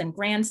sons and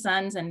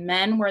grandsons and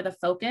men were the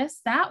focus.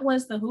 That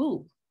was the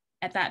who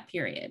at that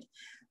period.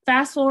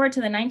 Fast forward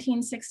to the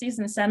 1960s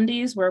and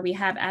 70s, where we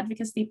have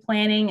advocacy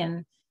planning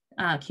and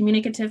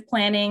communicative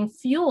planning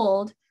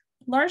fueled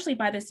largely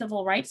by the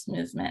civil rights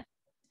movement.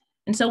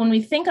 And so when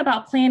we think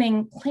about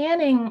planning,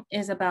 planning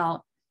is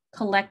about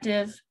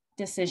collective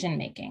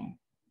decision-making.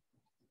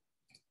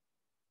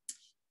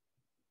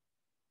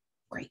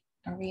 Great,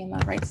 are we in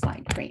the right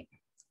slide? Great.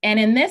 And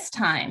in this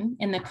time,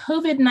 in the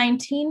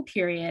COVID-19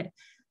 period,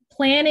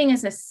 planning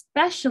is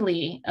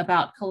especially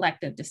about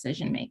collective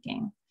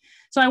decision-making.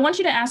 So I want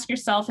you to ask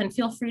yourself, and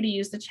feel free to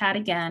use the chat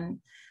again,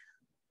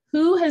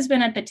 who has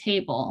been at the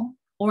table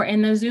or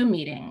in the Zoom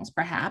meetings,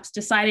 perhaps,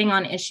 deciding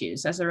on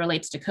issues as it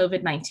relates to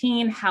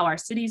COVID-19, how our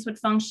cities would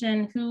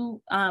function,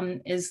 who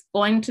is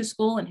going to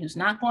school and who's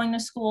not going to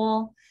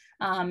school,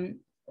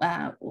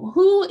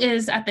 who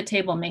is at the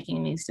table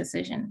making these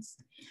decisions?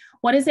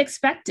 What is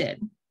expected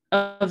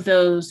of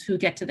those who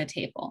get to the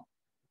table?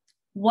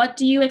 What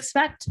do you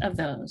expect of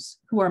those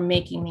who are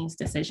making these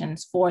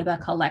decisions for the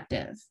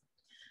collective?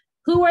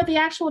 Who are the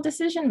actual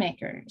decision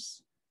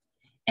makers?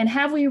 And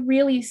have we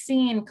really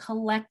seen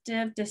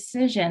collective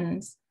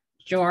decisions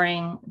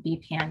during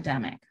the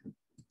pandemic?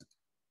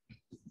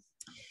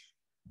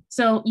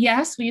 So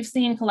yes, we've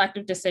seen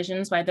collective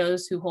decisions by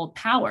those who hold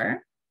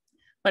power,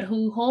 but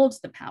who holds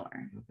the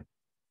power?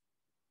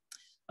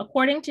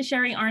 According to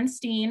Sherry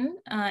Arnstein,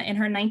 in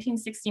her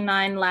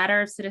 1969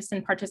 Ladder of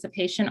Citizen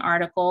Participation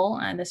article,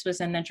 and this was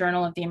in the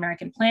Journal of the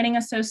American Planning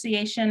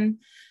Association,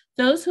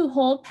 those who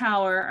hold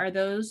power are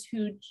those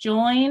who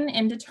join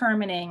in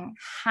determining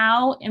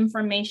how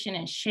information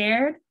is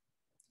shared,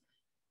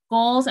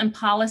 goals and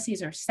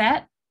policies are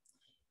set,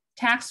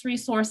 tax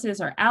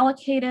resources are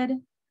allocated,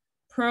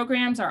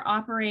 programs are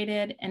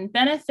operated, and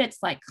benefits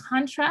like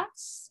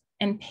contracts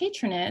and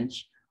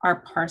patronage are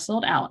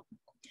parceled out.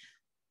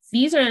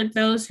 These are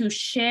those who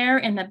share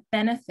in the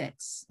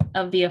benefits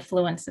of the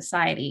affluent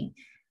society.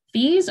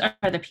 These are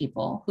the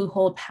people who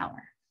hold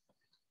power.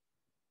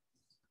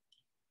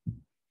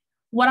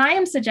 What I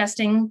am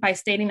suggesting by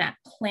stating that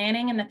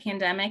planning in the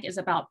pandemic is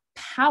about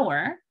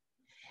power,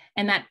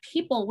 and that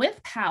people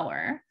with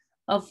power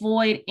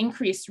avoid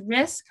increased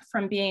risk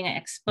from being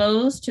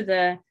exposed to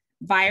the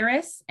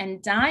virus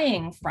and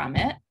dying from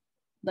it.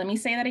 Let me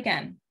say that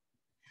again.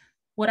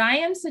 What I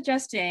am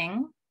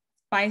suggesting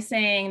by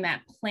saying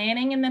that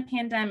planning in the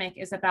pandemic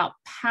is about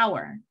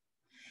power,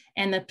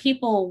 and the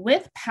people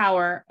with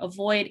power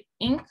avoid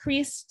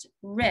increased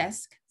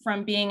risk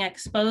from being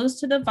exposed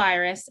to the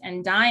virus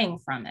and dying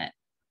from it,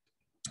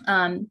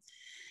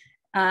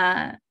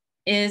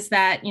 is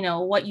that, you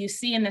know, what you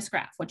see in this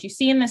graph. What you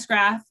see in this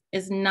graph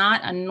is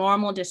not a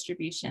normal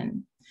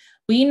distribution.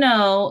 We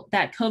know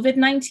that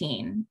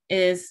COVID-19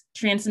 is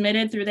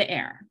transmitted through the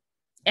air.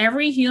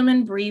 Every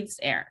human breathes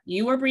air.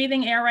 You are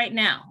breathing air right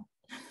now.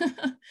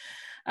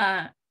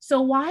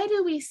 So why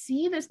do we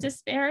see this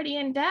disparity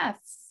in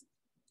deaths?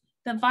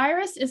 The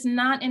virus is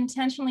not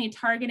intentionally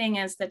targeting,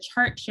 as the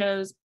chart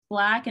shows,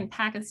 Black and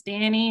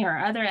Pakistani or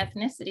other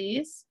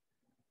ethnicities.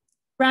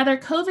 Rather,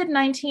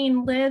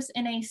 COVID-19 lives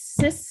in a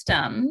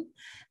system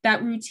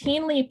that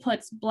routinely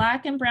puts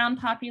Black and Brown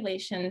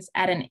populations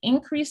at an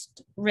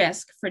increased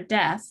risk for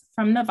death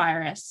from the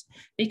virus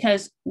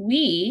because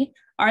we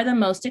are the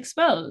most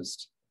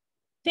exposed.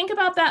 Think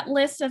about that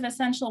list of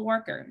essential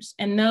workers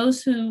and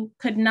those who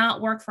could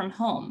not work from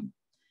home.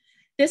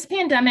 This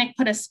pandemic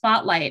put a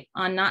spotlight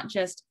on not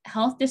just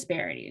health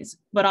disparities,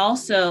 but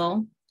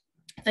also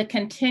the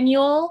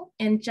continual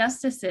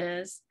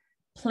injustices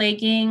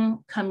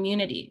plaguing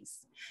communities,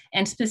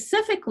 and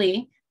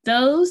specifically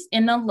those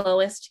in the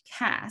lowest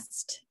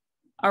caste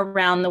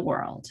around the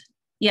world.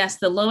 Yes,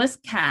 the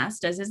lowest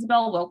caste, as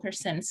Isabel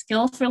Wilkerson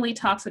skillfully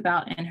talks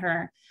about in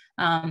her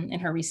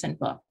recent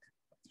book.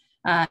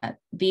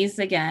 These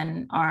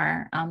again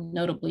are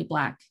notably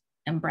Black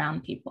and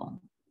Brown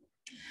people.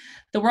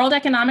 The World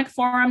Economic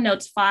Forum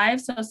notes 5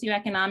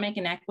 socioeconomic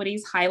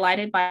inequities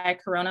highlighted by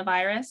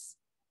coronavirus: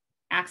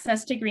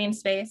 access to green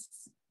space,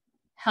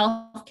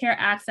 healthcare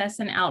access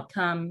and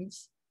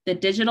outcomes, the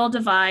digital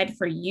divide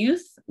for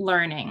youth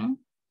learning,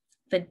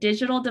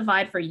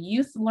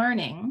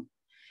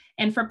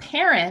 and for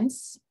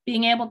parents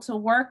being able to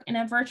work in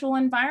a virtual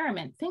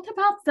environment. Think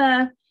about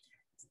the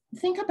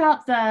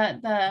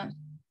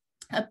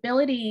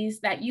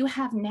abilities that you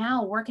have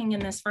now working in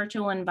this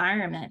virtual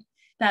environment,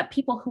 that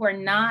people who are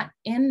not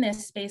in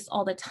this space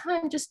all the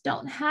time just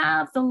don't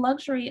have the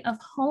luxury of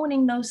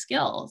honing those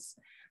skills.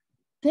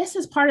 This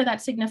is part of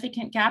that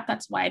significant gap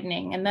that's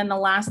widening. And then the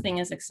last thing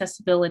is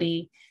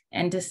accessibility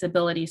and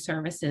disability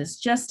services,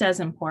 just as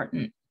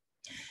important.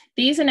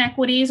 These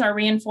inequities are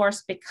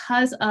reinforced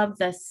because of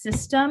the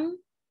system,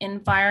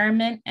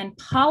 environment, and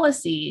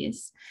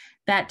policies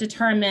that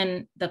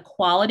determine the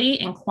quality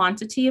and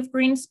quantity of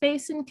green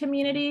space in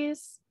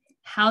communities,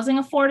 housing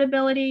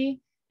affordability,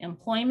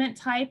 employment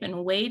type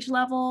and wage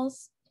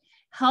levels,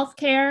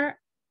 healthcare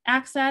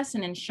access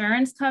and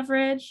insurance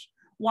coverage,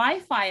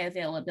 Wi-Fi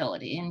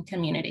availability in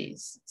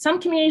communities.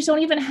 Some communities don't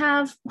even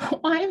have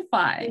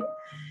Wi-Fi.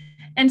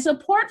 And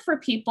support for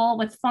people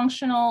with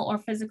functional or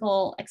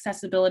physical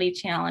accessibility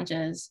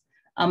challenges,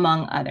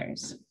 among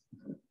others.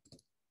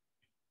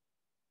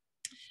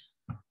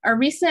 A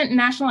recent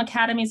National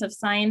Academies of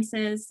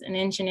Sciences and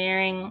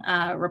Engineering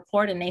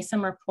report, a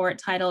NASEM report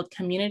titled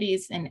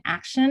Communities in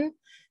Action,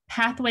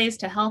 Pathways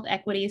to Health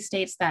Equity,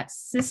 states that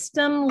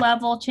system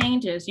level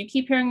changes, you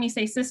keep hearing me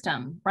say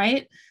system,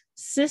 right?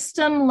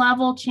 System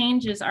level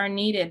changes are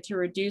needed to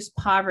reduce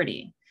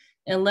poverty,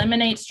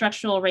 eliminate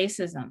structural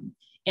racism,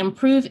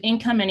 improve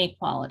income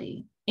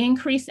inequality,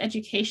 increase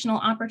educational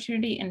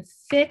opportunity, and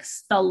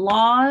fix the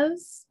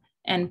laws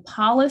and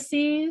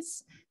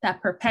policies that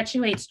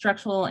perpetuate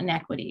structural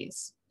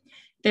inequities.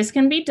 This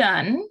can be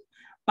done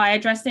by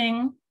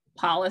addressing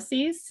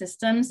policies,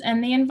 systems,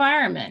 and the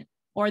environment,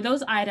 or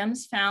those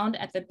items found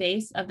at the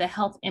base of the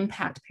health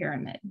impact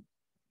pyramid.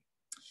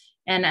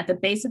 And at the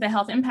base of the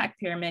health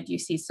impact pyramid, you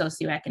see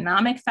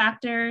socioeconomic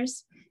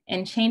factors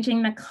and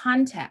changing the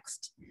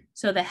context.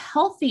 So the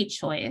healthy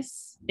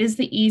choice is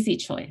the easy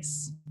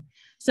choice.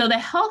 So the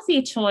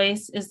healthy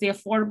choice is the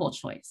affordable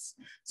choice.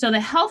 So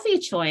the healthy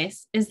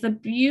choice is the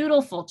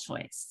beautiful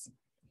choice.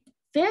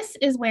 This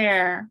is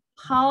where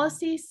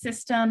policy,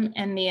 system,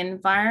 and the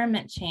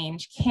environment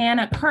change can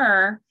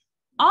occur,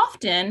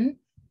 often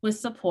with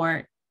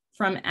support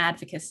from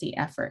advocacy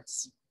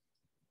efforts.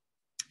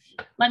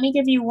 Let me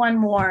give you one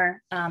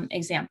more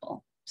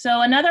example.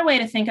 So another way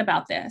to think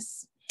about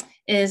this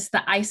is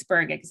the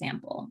iceberg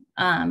example.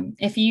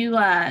 If you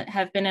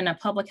have been in a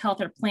public health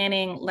or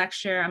planning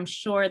lecture, I'm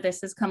sure this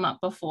has come up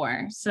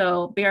before,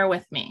 so bear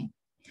with me.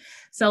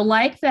 So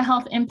like the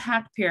health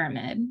impact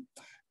pyramid,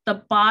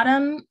 the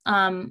bottom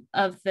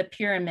of the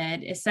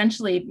pyramid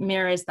essentially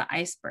mirrors the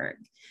iceberg.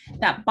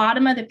 That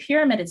bottom of the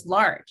pyramid is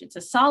large. It's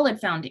a solid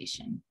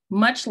foundation,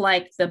 much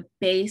like the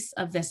base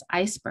of this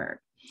iceberg.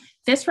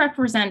 This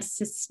represents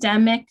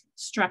systemic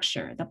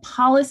structure, the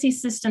policy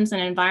systems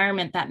and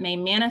environment that may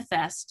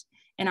manifest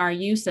in our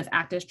use of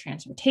active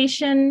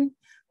transportation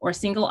or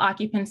single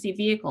occupancy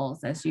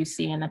vehicles, as you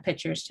see in the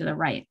pictures to the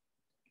right.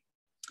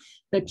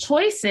 The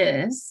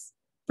choices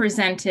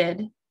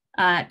presented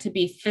to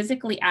be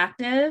physically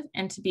active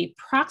and to be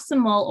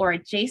proximal or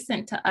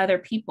adjacent to other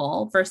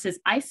people versus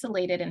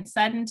isolated and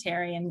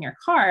sedentary in your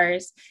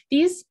cars,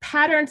 these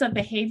patterns of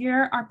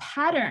behavior are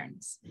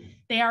patterns.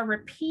 They are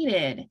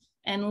repeated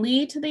and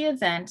lead to the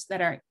events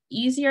that are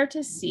easier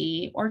to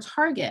see or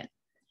target.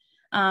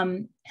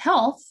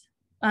 Health,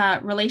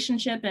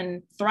 relationship,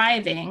 and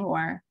thriving,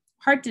 or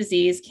heart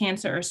disease,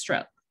 cancer, or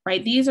stroke,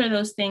 right? These are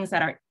those things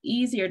that are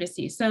easier to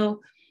see. So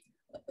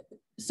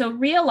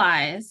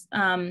realize,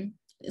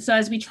 so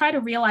as we try to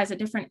realize a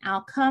different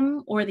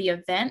outcome or the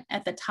event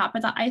at the top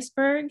of the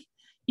iceberg,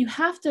 you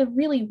have to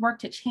really work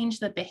to change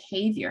the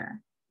behavior.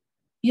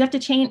 You have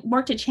to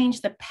work to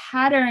change the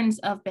patterns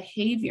of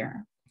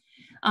behavior.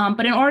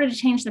 But in order to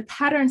change the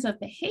patterns of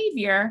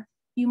behavior,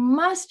 you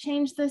must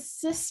change the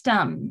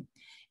system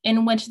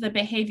in which the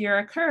behavior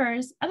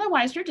occurs.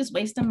 Otherwise, you're just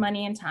wasting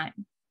money and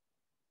time.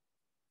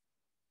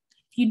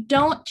 If you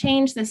don't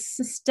change the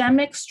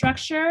systemic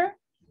structure,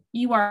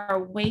 you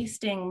are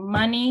wasting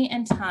money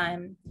and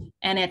time,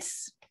 and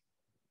it's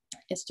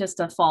just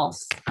a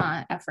false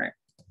effort.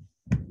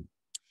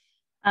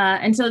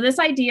 And so this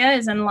idea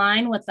is in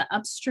line with the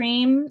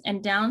upstream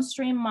and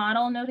downstream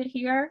model noted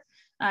here.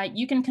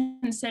 You can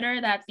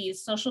consider that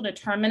these social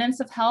determinants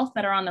of health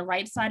that are on the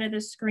right side of the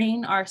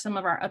screen are some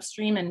of our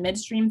upstream and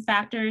midstream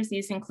factors.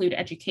 These include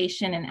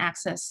education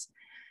access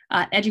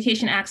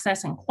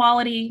and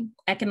quality,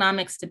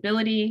 economic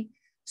stability,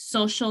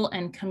 social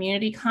and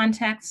community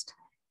context,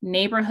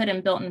 neighborhood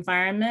and built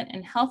environment,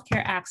 and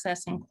healthcare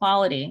access and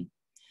quality.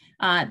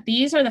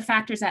 These are the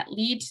factors that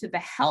lead to the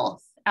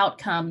health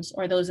outcomes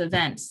or those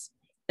events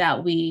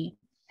that we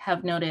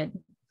have noted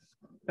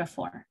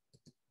before.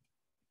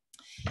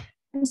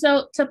 And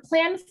so to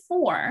plan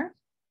for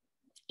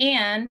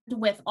and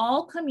with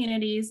all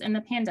communities in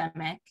the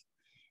pandemic,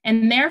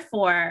 and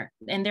therefore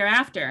and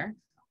thereafter,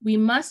 we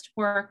must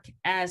work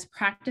as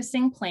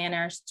practicing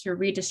planners to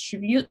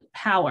redistribute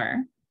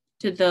power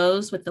to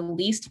those with the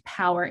least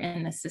power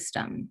in the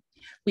system.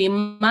 We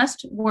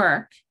must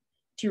work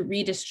to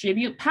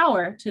redistribute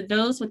power to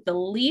those with the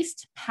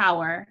least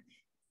power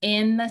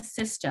in the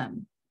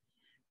system.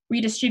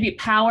 Redistribute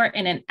power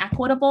in an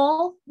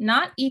equitable,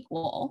 not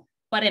equal,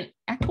 but an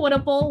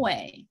equitable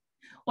way.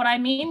 What I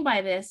mean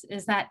by this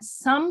is that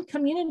some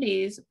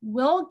communities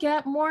will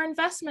get more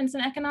investments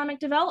in economic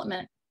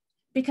development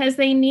because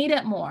they need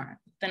it more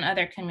than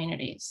other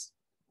communities.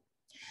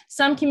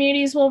 Some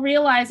communities will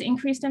realize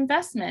increased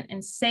investment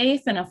in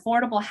safe and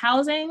affordable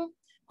housing,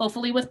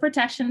 hopefully with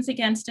protections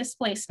against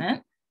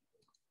displacement,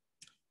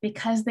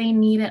 because they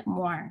need it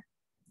more.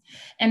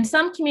 And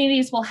some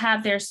communities will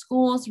have their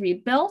schools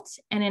rebuilt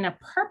and in a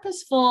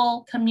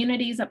purposeful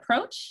communities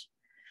approach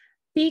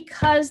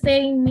because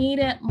they need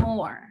it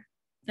more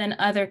than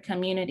other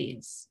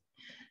communities.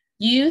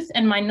 Youth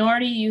and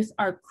minority youth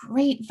are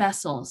great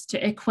vessels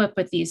to equip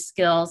with these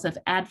skills of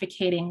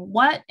advocating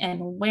what and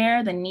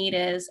where the need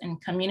is in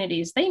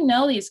communities. They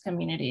know these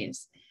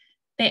communities.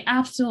 They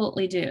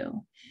absolutely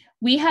do.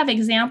 We have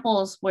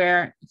examples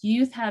where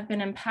youth have been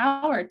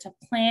empowered to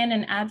plan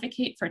and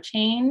advocate for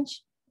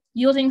change,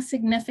 yielding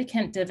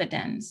significant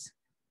dividends.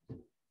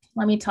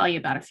 Let me tell you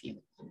about a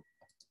few.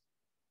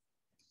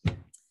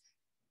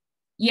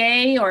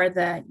 YAY, or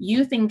the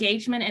Youth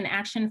Engagement and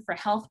Action for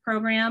Health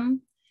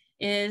program,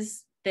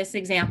 is this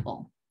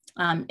example.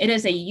 It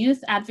is a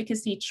youth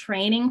advocacy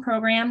training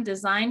program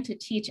designed to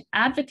teach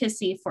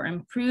advocacy for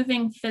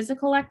improving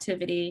physical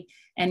activity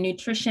and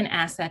nutrition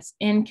assets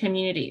in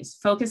communities,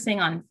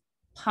 focusing on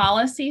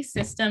policy,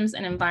 systems,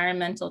 and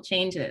environmental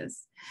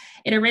changes.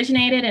 It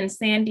originated in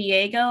San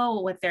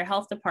Diego with their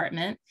health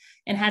department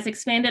and has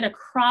expanded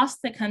across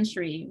the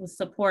country with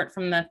support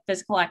from the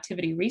Physical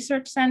Activity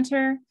Research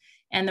Center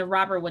and the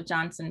Robert Wood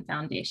Johnson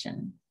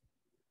Foundation.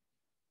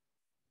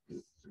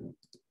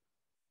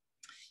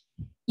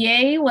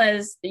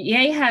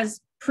 YAY has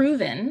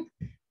proven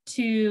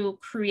to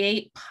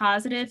create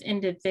positive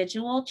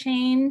individual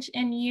change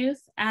in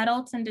youth,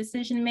 adults, and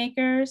decision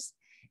makers,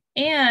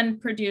 and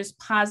produce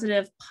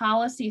positive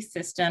policy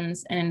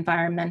systems and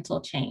environmental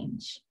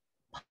change.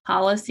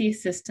 Policy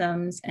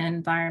systems and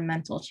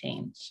environmental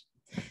change.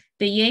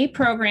 The YAY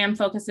program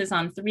focuses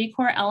on 3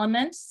 core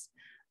elements: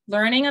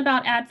 learning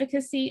about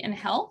advocacy and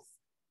health,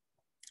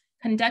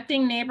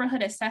 conducting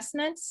neighborhood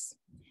assessments,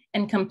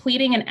 and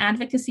completing an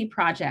advocacy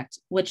project,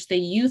 which the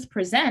youth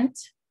present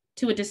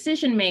to a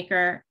decision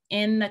maker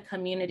in the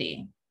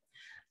community.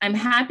 I'm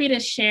happy to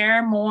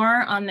share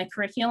more on the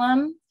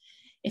curriculum.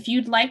 If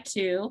you'd like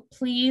to,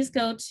 please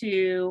go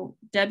to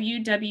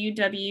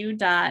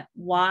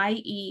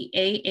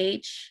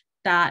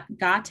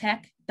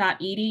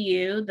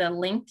www.yeah.gatech.edu. The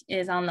link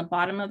is on the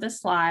bottom of the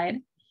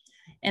slide.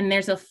 And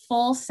there's a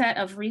full set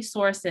of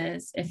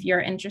resources if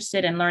you're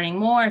interested in learning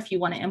more, if you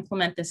want to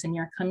implement this in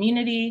your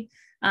community.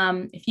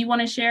 If you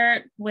want to share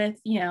it with,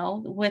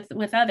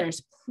 with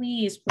others,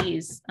 please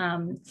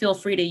feel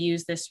free to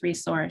use this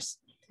resource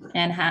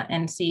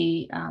and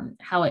see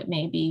how it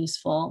may be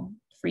useful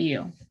for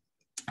you.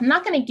 I'm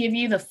not going to give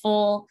you the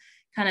full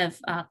kind of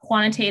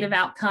quantitative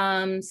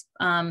outcomes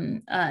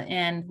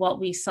and what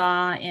we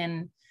saw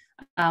in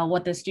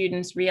what the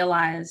students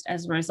realized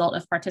as a result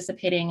of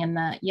participating in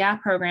the YAH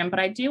program, but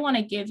I do want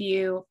to give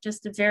you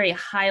just a very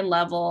high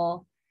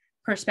level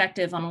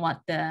perspective on what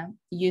the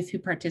youth who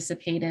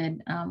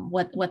participated,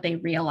 what they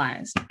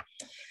realized.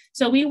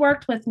 So we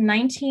worked with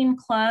 19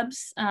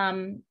 clubs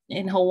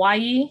in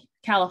Hawaii,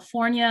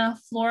 California,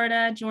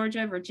 Florida,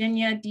 Georgia,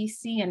 Virginia,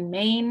 DC, and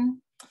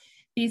Maine.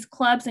 These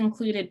clubs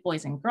included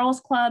Boys and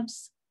Girls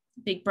Clubs,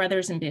 Big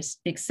Brothers and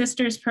Big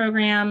Sisters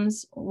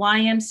programs,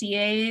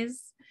 YMCAs.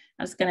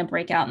 I was going to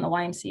break out in the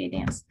YMCA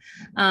dance,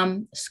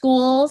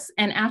 schools,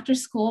 and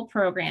after-school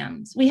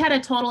programs. We had a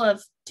total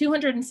of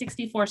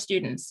 264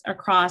 students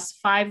across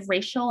 5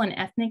 racial and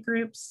ethnic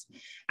groups: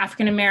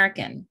 African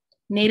American,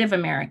 Native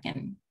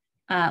American,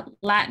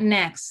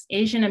 Latinx,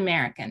 Asian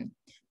American,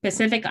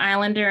 Pacific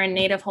Islander, and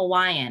Native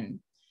Hawaiian.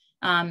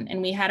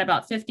 And we had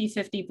about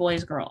 50-50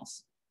 boys,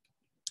 girls.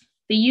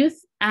 The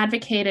youth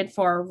advocated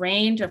for a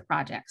range of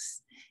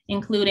projects,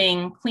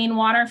 including clean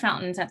water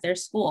fountains at their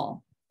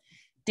school,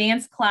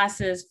 dance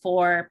classes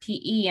for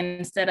PE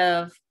instead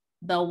of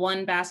the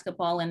one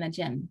basketball in the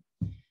gym,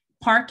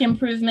 park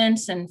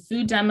improvements and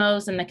food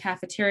demos in the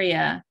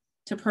cafeteria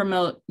to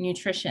promote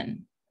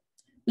nutrition.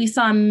 We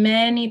saw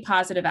many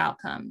positive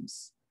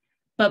outcomes,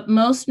 but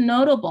most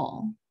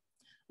notable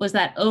was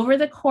that over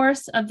the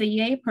course of the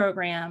YAY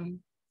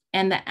program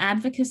and the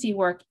advocacy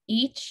work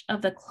each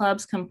of the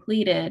clubs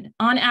completed,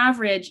 on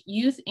average,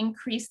 youth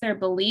increased their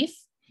belief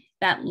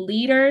that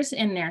leaders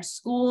in their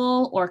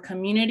school or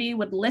community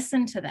would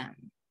listen to them,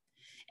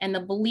 and the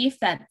belief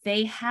that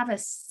they have a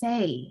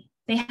say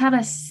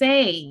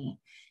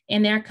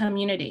in their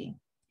community.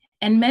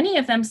 And many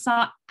of them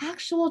saw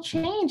actual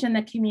change in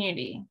the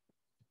community.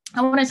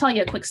 I want to tell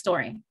you a quick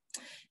story.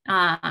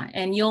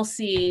 And you'll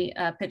see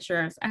a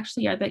picture of,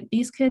 actually, are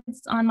these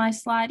kids on my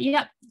slide?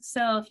 Yep.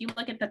 So if you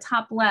look at the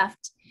top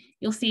left,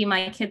 you'll see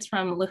my kids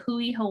from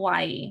Lihue,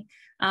 Hawaii.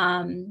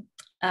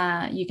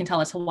 You can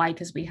tell it's Hawaii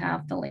because we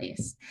have the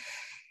lace.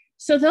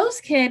 So those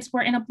kids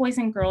were in a Boys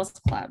and Girls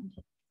Club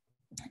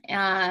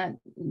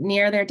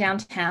near their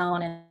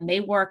downtown, and they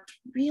worked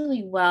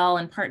really well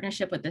in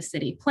partnership with the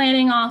city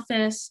planning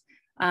office,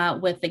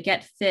 with the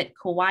Get Fit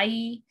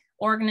Kauai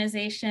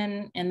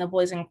organization and the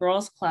Boys and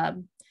Girls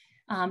Club.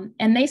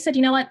 And they said,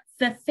 you know what,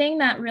 the thing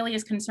that really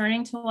is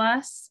concerning to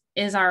us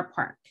is our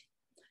park.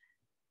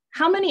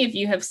 How many of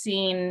you have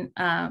seen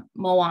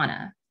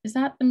Moana? Is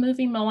that the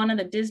movie Moana,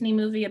 the Disney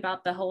movie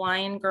about the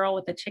Hawaiian girl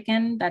with the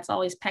chicken that's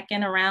always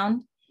pecking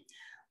around?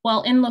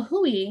 Well, in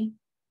Lihue,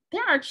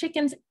 there are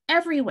chickens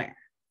everywhere.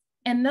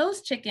 And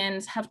those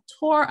chickens have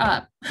tore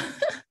up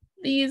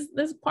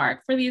this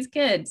park for these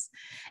kids.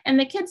 And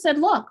the kids said,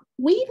 look,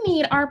 we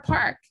need our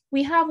park.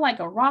 We have like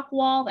a rock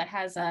wall that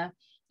has a,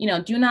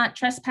 do not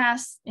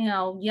trespass,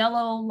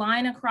 yellow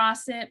line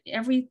across it.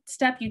 Every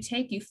step you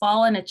take, you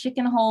fall in a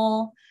chicken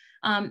hole.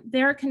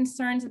 There are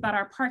concerns about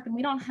our park, and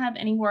we don't have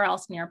anywhere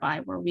else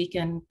nearby where we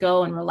can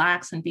go and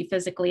relax and be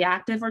physically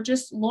active or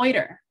just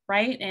loiter,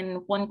 right?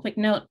 And one quick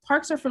note,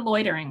 parks are for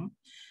loitering.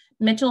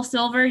 Mitchell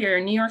Silver, your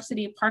New York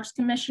City Parks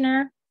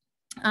Commissioner,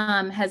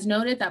 has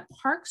noted that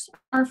parks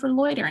are for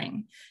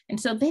loitering. And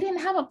so they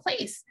didn't have a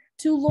place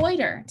to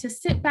loiter, to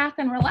sit back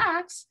and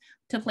relax,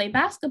 to play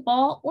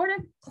basketball, or to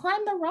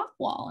climb the rock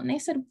wall. And they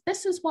said,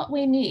 this is what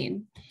we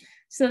need.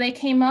 So they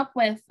came up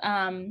with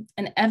an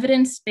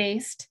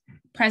evidence-based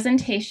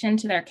presentation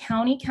to their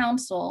county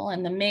council,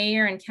 and the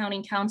mayor and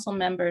county council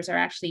members are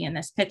actually in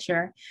this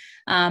picture.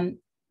 And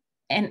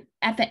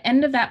at the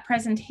end of that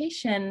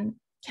presentation,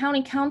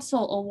 county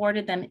council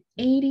awarded them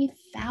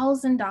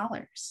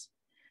 $80,000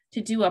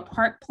 to do a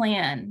park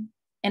plan.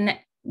 And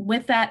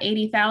with that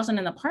 $80,000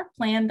 in the park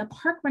plan, the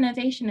park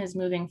renovation is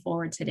moving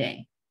forward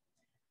today.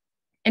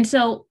 And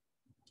so,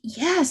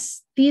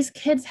 yes, these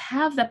kids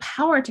have the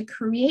power to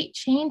create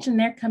change in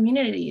their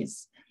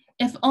communities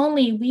if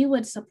only we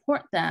would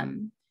support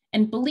them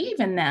and believe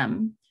in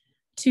them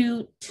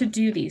to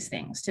do these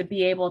things, to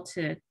be able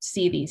to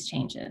see these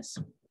changes.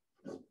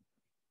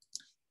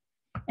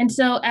 And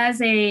so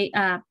as a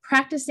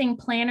practicing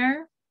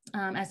planner,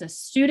 as a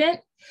student,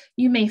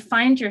 you may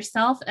find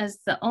yourself as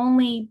the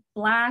only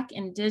Black,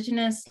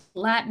 Indigenous,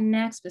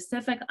 Latinx,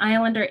 Pacific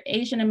Islander,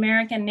 Asian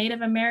American,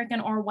 Native American,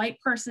 or white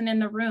person in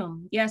the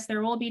room. Yes,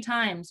 there will be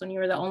times when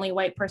you're the only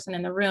white person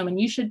in the room, and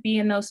you should be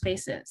in those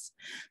spaces.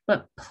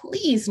 But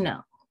please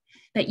know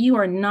that you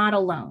are not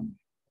alone.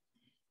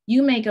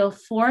 You may go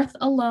forth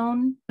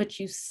alone, but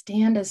you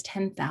stand as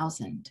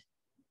 10,000.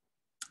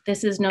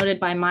 This is noted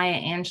by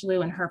Maya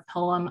Angelou in her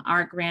poem,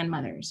 Our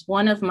Grandmothers,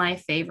 one of my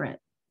favorite.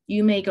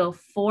 You may go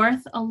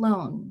forth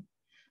alone,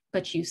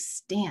 but you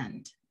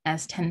stand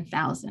as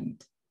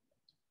 10,000.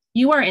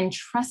 You are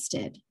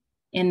entrusted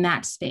in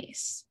that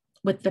space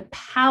with the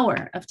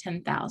power of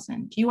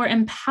 10,000. You are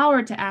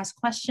empowered to ask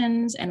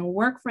questions and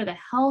work for the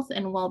health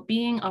and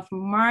well-being of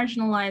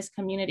marginalized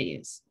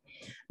communities.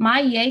 My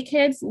Yay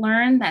kids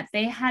learned that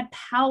they had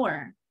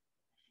power.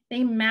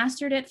 They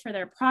mastered it for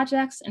their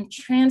projects and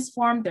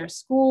transformed their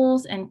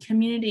schools and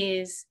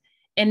communities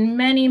in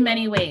many,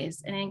 many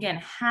ways. And again,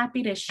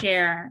 happy to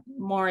share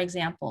more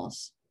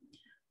examples.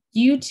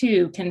 You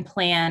too can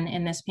plan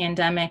in this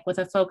pandemic with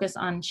a focus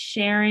on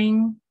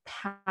sharing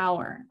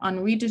power, on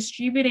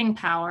redistributing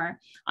power,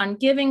 on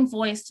giving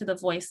voice to the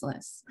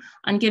voiceless,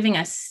 on giving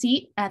a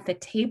seat at the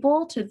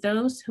table to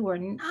those who are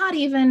not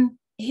even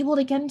able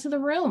to get into the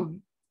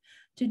room.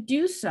 To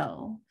do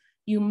so,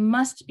 you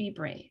must be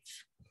brave.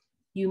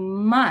 You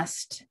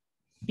must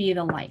be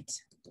the light.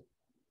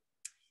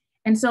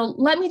 And so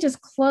let me just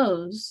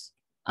close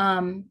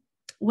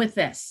with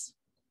this.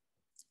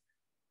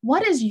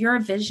 What is your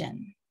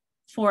vision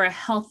for a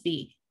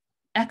healthy,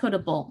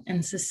 equitable,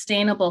 and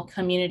sustainable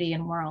community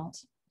and world?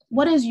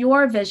 What is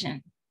your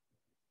vision?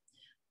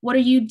 What are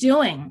you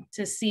doing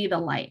to see the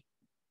light?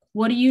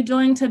 What are you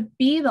doing to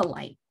be the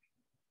light?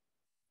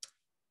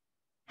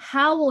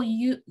 How will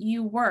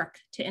you work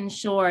to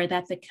ensure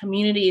that the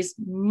communities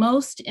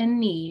most in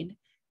need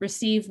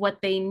receive what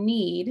they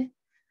need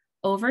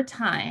over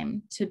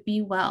time to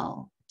be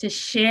well, to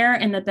share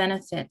in the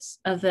benefits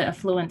of the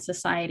affluent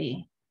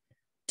society?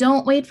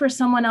 Don't wait for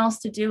someone else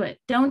to do it.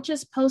 Don't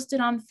just post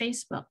it on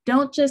Facebook.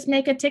 Don't just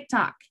make a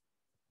TikTok.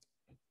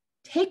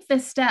 Take the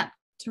step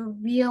to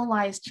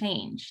realize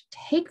change.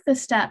 Take the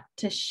step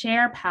to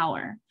share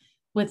power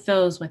with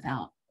those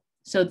without,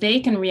 so they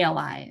can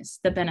realize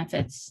the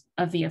benefits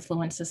of the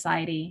affluent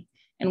society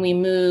and we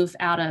move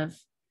out of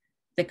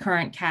the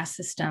current caste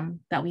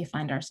system that we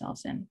find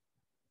ourselves in.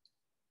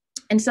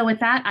 And so with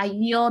that, I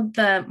yield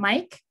the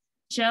mic,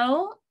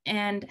 Joe,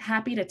 and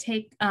happy to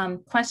take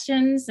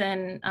questions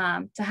and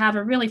to have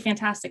a really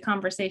fantastic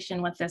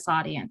conversation with this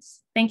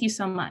audience. Thank you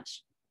so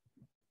much.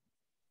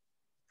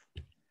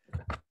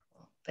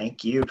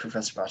 Thank you,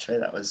 Professor Botchwey.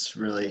 That was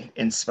really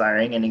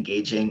inspiring and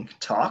engaging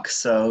talk.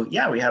 So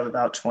yeah, we have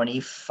about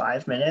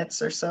 25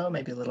 minutes or so,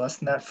 maybe a little less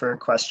than that, for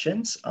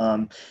questions.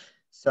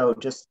 So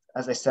just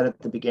as I said at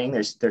the beginning,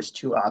 there's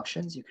two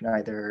options. You can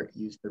either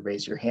use the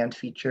raise your hand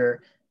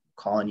feature,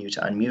 call on you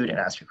to unmute and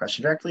ask your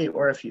question directly,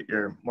 or if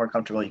you're more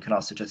comfortable, you can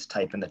also just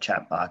type in the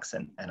chat box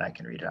and I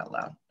can read it out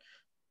loud.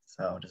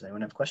 So does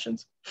anyone have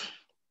questions?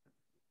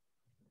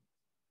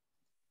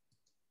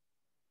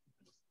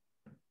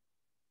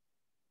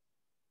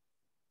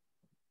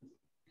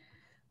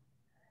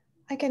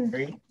 I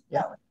can.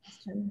 Yeah.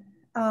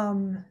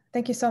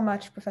 Thank you so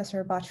much,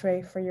 Professor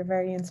Botchwey, for your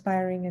very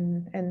inspiring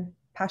and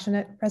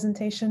passionate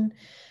presentation.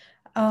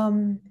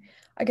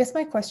 I guess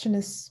my question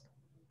is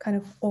kind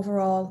of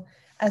overall,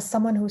 as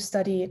someone who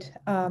studied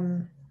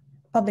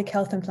public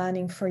health and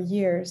planning for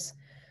years,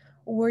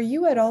 were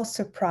you at all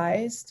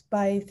surprised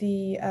by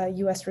the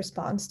US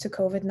response to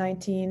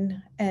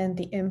COVID-19 and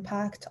the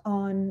impact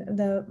on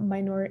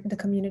the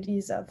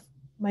communities of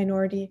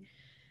minority?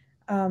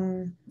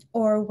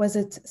 Or was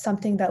it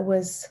something that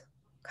was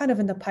kind of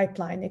in the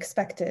pipeline,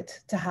 expected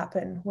to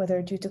happen,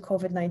 whether due to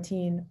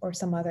COVID-19 or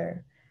some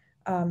other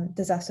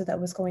disaster that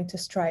was going to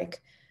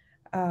strike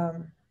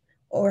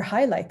or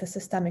highlight the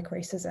systemic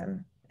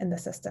racism in the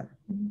system?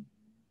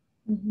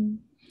 Mm-hmm.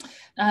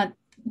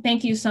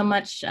 Thank you so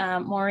much,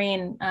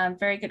 Maureen.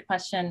 Very good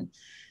question.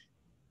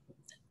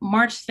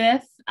 March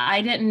 5th,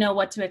 I didn't know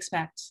what to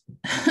expect.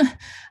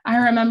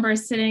 I remember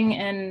sitting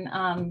in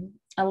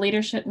a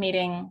leadership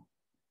meeting,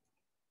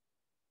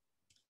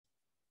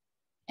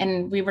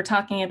 and we were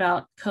talking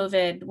about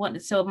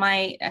COVID. So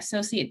my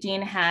associate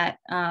dean hat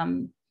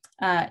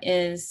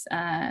is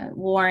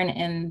worn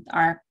in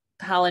our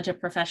College of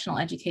Professional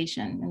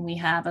Education. And we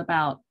have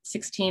about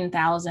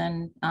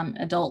 16,000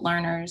 adult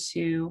learners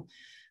who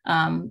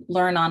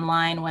learn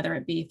online, whether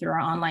it be through our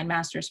online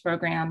master's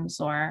programs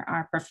or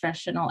our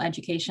professional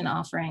education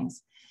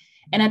offerings.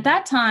 And at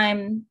that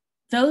time,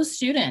 those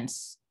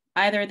students,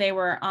 either they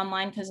were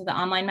online because of the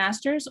online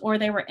masters, or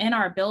they were in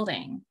our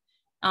building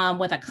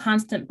with a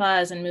constant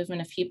buzz and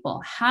movement of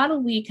people. How do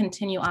we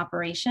continue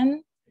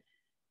operation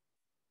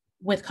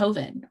with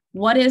COVID?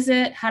 What is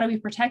it? How do we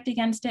protect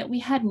against it? We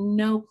had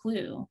no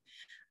clue.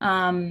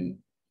 And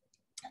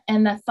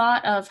the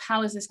thought of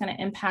how is this going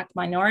to impact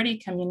minority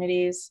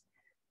communities,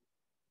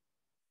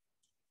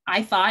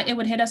 I thought it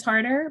would hit us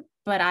harder,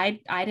 but I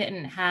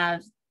didn't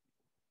have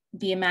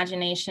the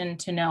imagination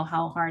to know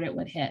how hard it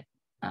would hit.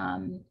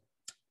 And,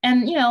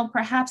 you know,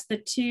 perhaps the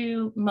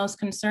two most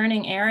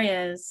concerning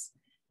areas,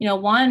 you know,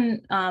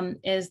 one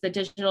is the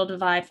digital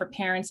divide for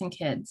parents and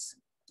kids.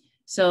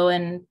 So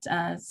in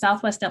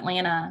Southwest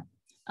Atlanta,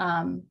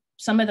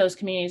 some of those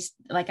communities,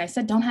 like I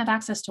said, don't have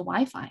access to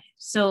Wi-Fi.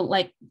 So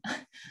like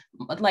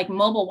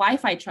mobile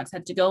Wi-Fi trucks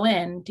had to go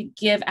in to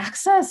give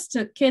access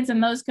to kids in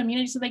those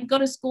communities so they can go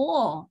to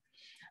school.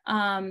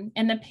 And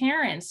the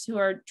parents who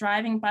are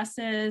driving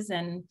buses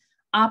and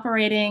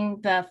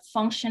operating the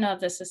function of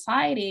the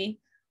society,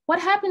 what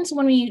happens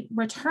when we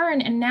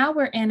return and now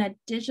we're in a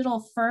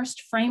digital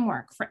first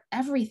framework for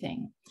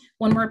everything?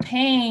 When we're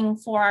paying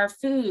for our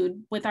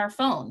food with our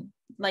phone,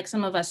 like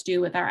some of us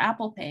do with our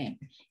Apple Pay,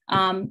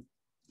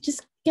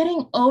 just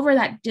getting over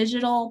that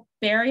digital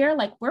barrier,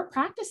 like we're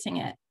practicing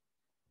it,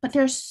 but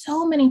there's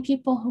so many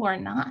people who are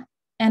not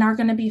and are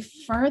going to be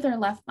further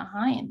left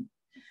behind.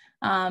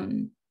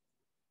 And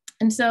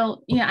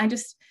so, yeah, I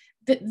just,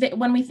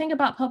 when we think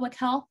about public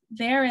health,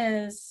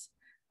 there's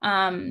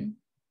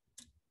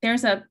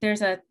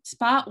a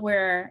spot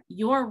where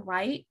your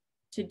right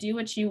to do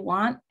what you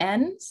want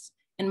ends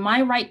and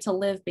my right to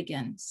live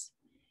begins.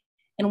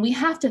 And we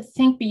have to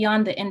think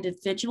beyond the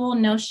individual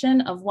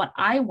notion of what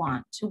I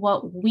want to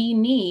what we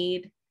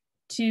need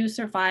to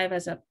survive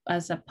as a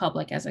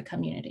public, as a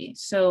community.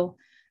 So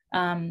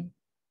I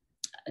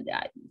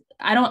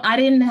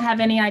didn't have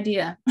any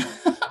idea,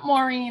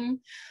 Maureen,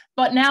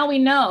 but now we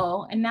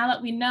know. And now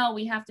that we know,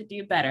 we have to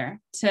do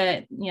better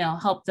to, you know,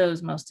 help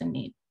those most in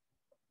need.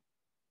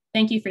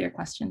 Thank you for your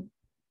question.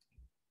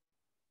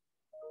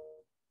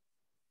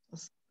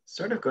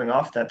 Sort of going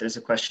off that, there's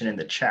a question in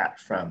the chat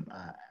from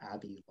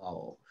Abby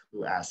Lowell,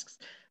 who asks,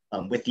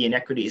 with the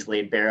inequities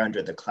laid bare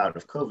under the cloud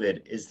of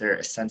COVID, is there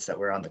a sense that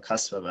we're on the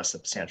cusp of a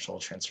substantial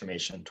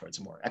transformation towards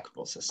a more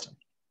equitable system?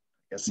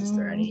 I guess, is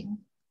there any,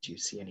 do you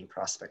see any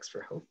prospects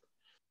for hope?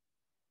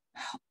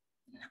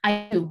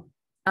 I do.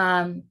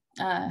 I'm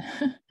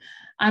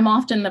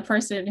often the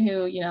person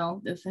who, you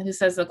know, who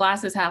says the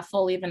glass is half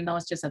full, even though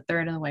it's just a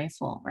third of the way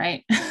full,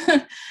 right?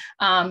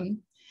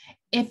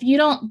 If you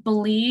don't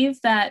believe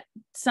that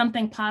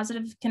something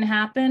positive can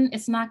happen,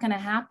 it's not going to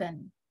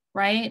happen,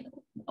 right?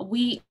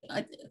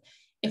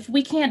 If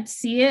we can't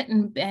see it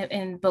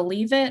and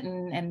believe it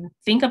and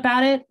think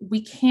about it,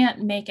 we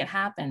can't make it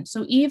happen.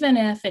 So even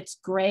if it's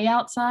gray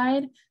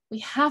outside, we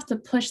have to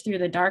push through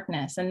the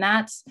darkness. And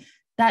that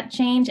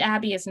change,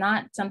 Abby, is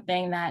not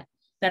something that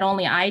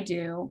only I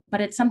do,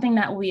 but it's something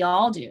that we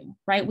all do,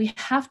 right? We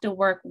have to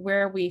work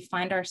where we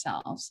find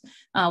ourselves.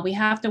 We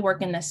have to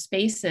work in the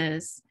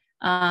spaces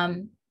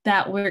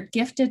that we're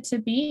gifted to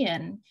be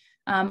in.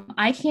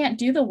 I can't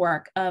do the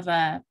work of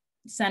a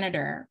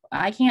senator.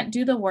 I can't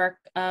do the work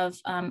of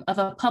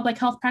a public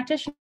health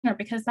practitioner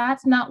because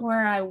that's not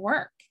where I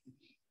work.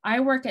 I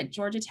work at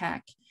Georgia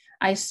Tech.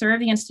 I serve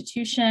the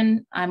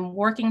institution. I'm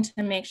working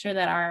to make sure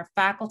that our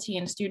faculty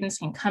and students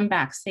can come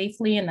back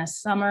safely in the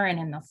summer and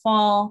in the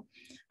fall.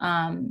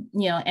 You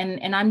know,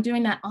 and I'm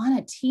doing that on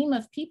a team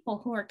of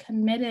people who are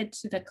committed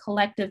to the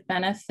collective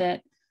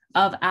benefit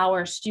of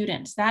our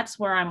students. That's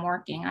where I'm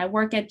working. I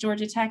work at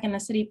Georgia Tech in the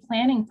city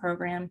planning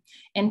program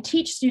and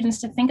teach students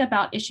to think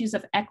about issues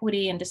of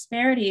equity and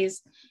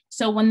disparities.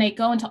 So when they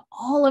go into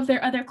all of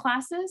their other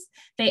classes,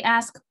 they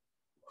ask,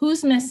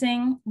 who's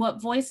missing?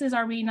 What voices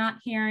are we not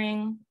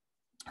hearing?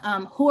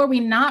 Who are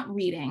we not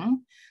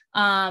reading?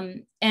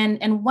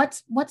 and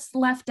what's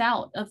left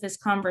out of this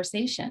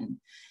conversation.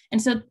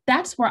 And so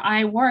that's where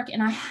I work.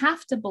 And I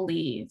have to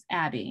believe,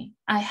 Abby,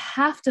 I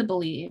have to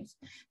believe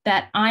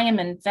that I am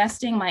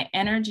investing my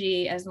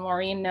energy. As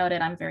Maureen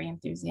noted, I'm very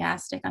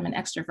enthusiastic. I'm an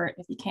extrovert,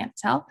 if you can't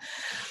tell.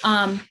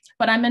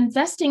 But I'm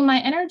investing my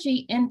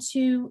energy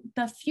into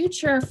the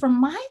future for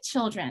my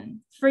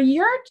children, for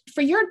your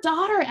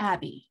daughter,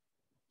 Abby.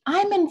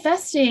 I'm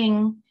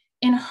investing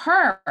in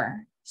her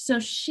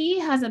so she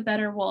has a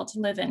better world to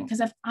live in.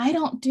 Because if I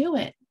don't do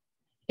it,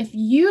 if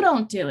you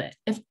don't do it,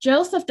 if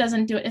Joseph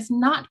doesn't do it, it's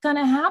not going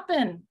to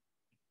happen.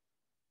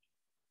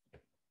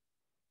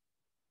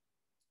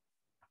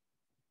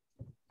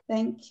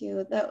 Thank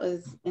you. That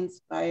was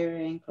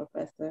inspiring,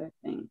 Professor.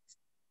 Thanks.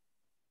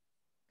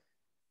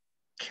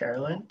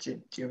 Carolyn, do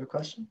you have a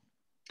question?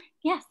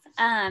 Yes.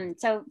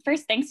 So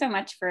first, thanks so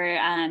much for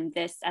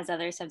this, as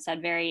others have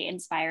said, very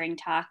inspiring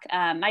talk.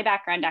 My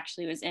background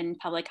actually was in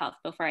public health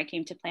before I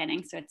came to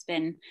planning. So it's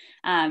been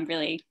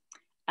really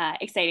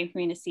exciting for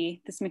me to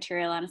see this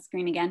material on a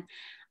screen again.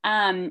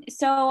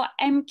 So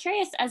I'm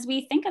curious, as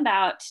we think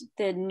about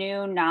the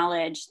new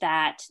knowledge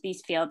that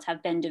these fields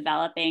have been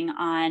developing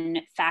on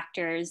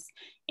factors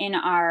in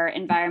our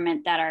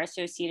environment that are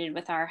associated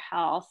with our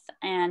health,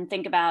 and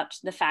think about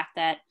the fact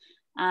that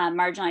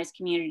marginalized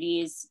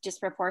communities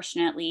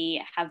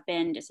disproportionately have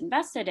been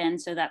disinvested in,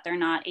 so that they're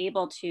not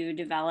able to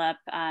develop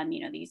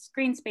these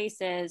green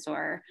spaces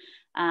or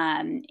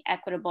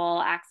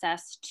equitable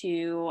access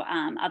to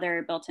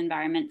other built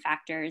environment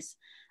factors.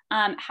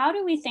 How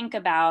do we think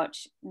about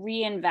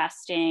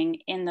reinvesting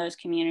in those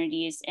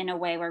communities in a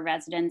way where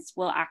residents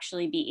will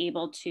actually be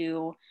able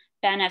to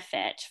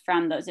benefit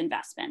from those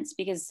investments?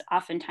 Because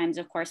oftentimes,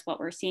 of course,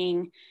 what we're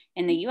seeing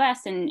in the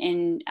US and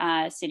in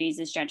cities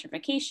is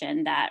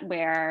gentrification, that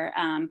where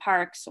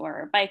parks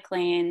or bike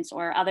lanes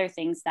or other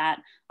things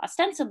that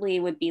ostensibly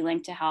would be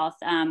linked to health,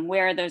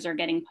 where those are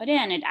getting put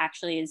in, it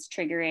actually is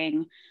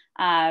triggering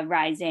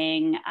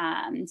rising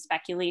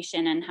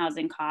speculation and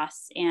housing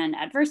costs and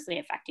adversely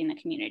affecting the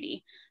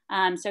community.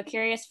 So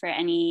curious for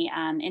any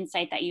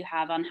insight that you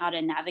have on how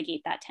to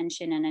navigate that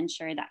tension and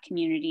ensure that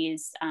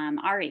communities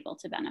are able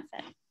to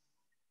benefit.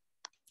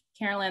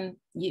 Carolyn,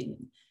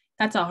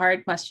 that's a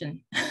hard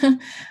question.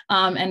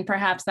 And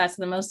perhaps that's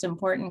the most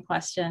important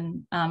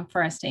question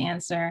for us to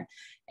answer.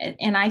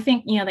 And I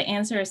think, the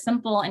answer is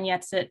simple, and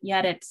yet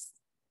it's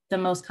the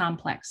most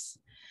complex.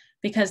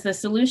 Because the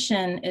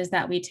solution is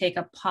that we take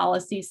a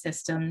policy,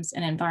 systems,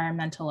 and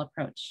environmental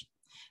approach.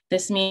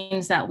 This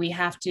means that we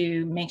have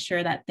to make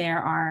sure that there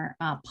are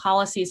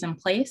policies in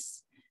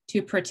place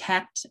to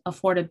protect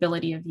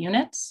affordability of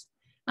units.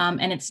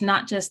 And it's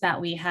not just that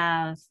we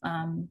have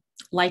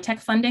LIHTC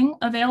funding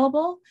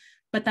available,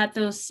 but that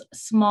those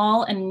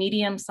small and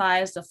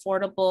medium-sized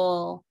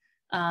affordable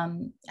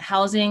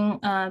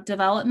housing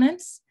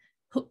developments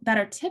that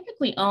are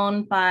typically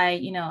owned by,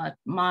 a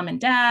mom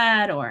and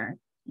dad or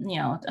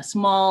a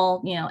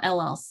small,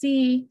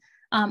 LLC,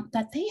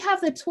 that they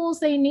have the tools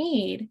they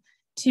need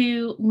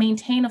to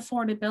maintain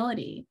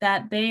affordability,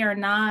 that they are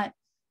not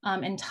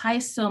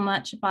enticed so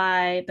much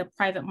by the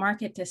private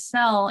market to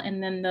sell,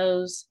 and then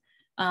those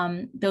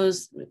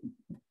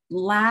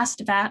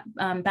last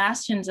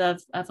bastions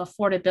of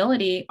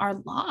affordability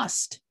are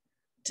lost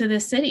to the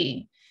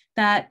city,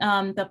 that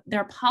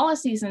there are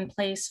policies in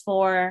place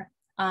for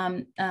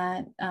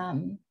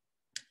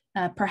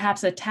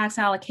perhaps a tax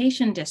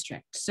allocation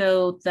district.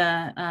 So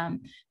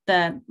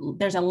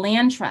there's a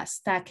land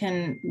trust that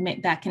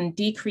can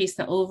decrease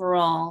the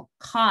overall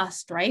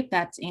cost, right?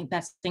 That's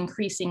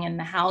increasing in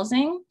the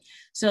housing.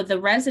 So the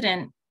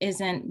resident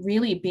isn't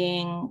really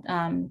being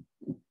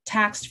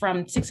taxed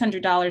from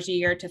 $600 a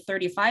year to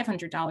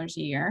 $3,500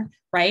 a year,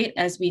 right?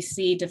 As we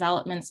see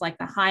developments like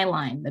the High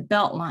Line, the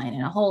Belt Line,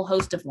 and a whole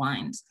host of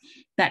lines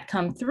that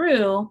come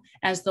through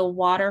as the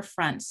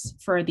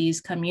waterfronts for these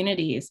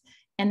communities.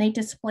 And they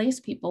displace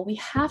people. We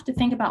have to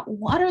think about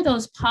what are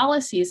those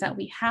policies that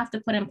we have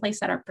to put in place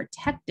that are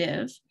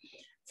protective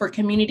for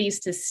communities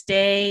to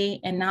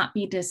stay and not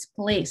be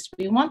displaced.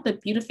 We want the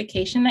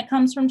beautification that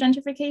comes from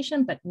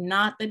gentrification, but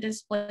not the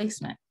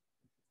displacement,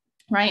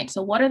 right?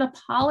 So what are the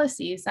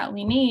policies that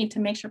we need to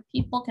make sure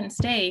people can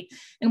stay?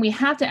 And we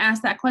have to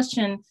ask that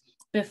question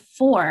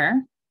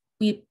before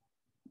we,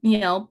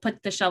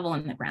 put the shovel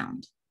in the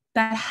ground.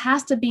 That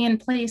has to be in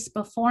place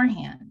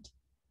beforehand.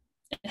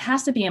 It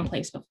has to be in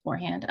place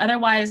beforehand.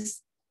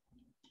 Otherwise,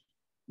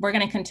 we're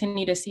going to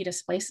continue to see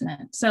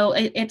displacement. So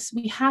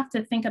we have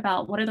to think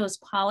about what are those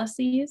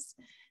policies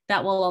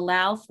that will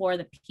allow for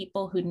the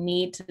people who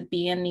need to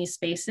be in these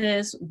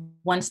spaces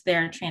once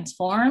they're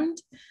transformed,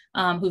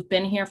 who've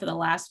been here for the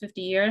last 50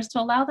 years, to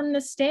allow them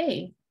to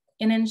stay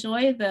and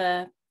enjoy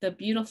the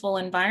beautiful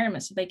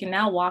environment, so they can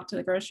now walk to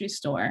the grocery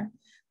store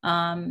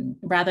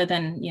rather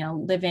than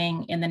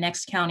living in the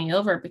next county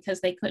over because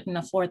they couldn't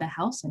afford the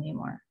house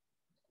anymore.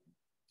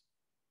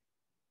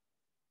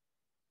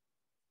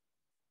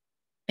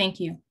 Thank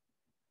you.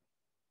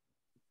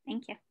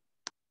 Thank you.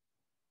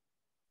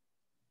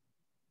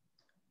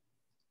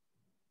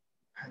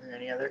 Are there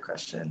any other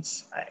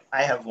questions?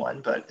 I have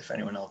one, but if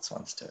anyone else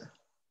wants to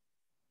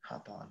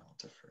hop on, I'll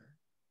defer.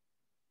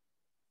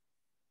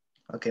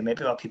 Okay,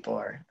 maybe while people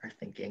are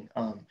thinking,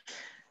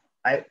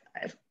 I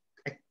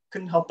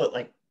couldn't help but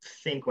like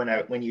think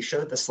when you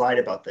showed the slide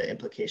about the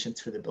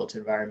implications for the built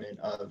environment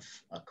of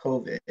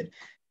COVID,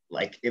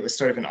 like it was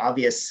sort of an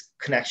obvious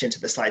connection to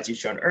the slides you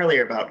showed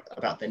earlier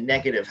about the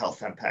negative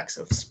health impacts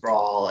of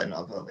sprawl and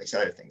of all these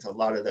other things. A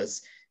lot of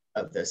those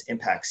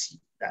impacts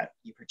that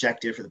you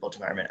projected for the built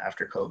environment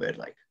after COVID,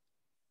 like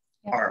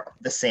are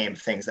the same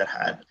things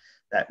that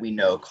we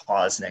know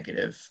cause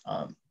negative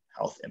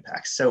health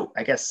impacts. So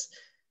I guess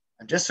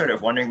I'm just sort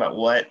of wondering about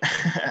what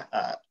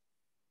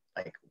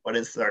what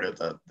is sort of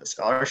the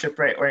scholarship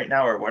right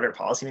now, or what are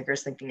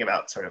policymakers thinking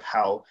about sort of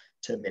how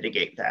to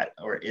mitigate that?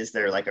 Or is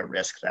there like a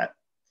risk that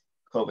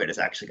COVID is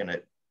actually going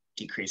to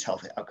decrease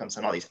health outcomes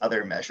and all these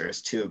other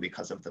measures too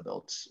because of the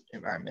built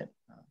environment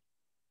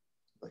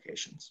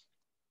implications?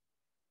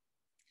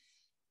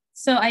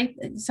 So I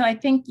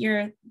think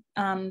you're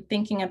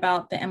thinking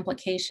about the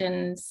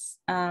implications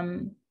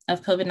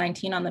of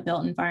COVID-19 on the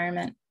built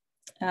environment,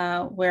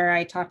 where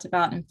I talked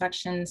about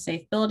infection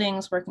safe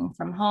buildings, working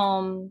from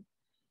home,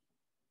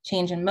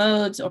 change in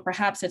modes, or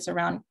perhaps it's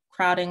around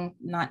crowding,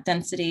 not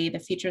density, the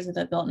features of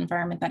the built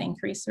environment that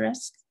increase the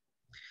risk.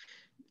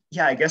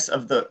 Yeah, I guess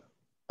of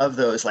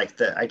those, like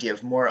the idea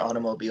of more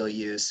automobile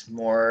use,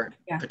 more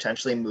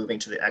potentially moving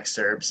to the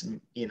exurbs,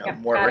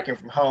 more working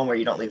from home where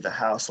you don't leave the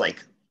house,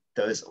 like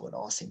those would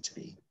all seem to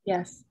be.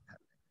 Yes.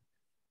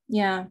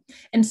 Yeah.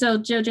 And so,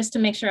 Joe, just to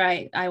make sure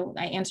I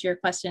answer your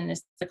question,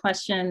 is the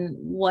question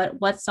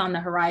what's on the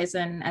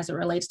horizon as it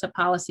relates to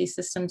policy,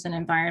 systems, and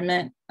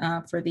environment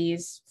for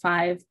these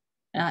 5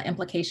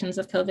 implications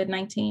of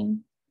COVID-19?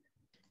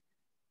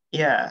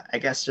 Yeah, I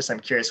guess just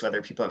I'm curious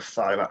whether people have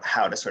thought about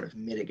how to sort of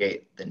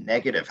mitigate the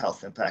negative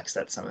health impacts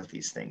that some of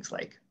these things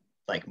like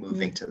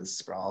moving to the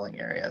sprawling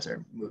areas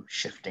or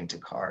shifting to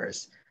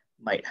cars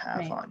might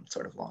have on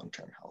sort of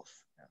long-term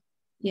health.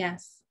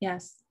 Yes.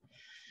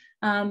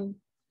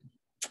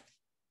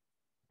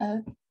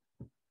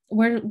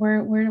 Where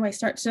do I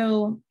start?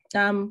 So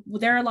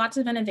there are lots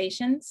of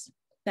innovations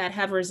that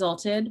have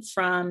resulted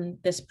from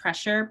this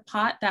pressure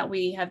pot that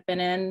we have been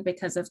in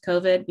because of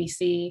COVID. We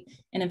see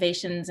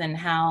innovations in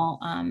how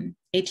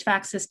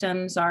HVAC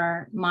systems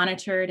are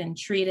monitored and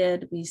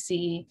treated. We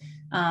see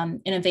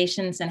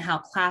innovations in how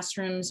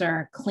classrooms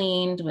are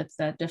cleaned with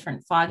the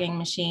different fogging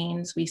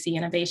machines. We see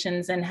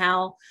innovations in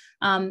how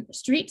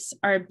streets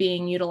are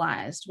being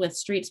utilized, with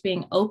streets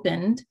being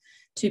opened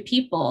to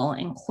people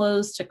and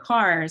closed to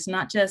cars,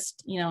 not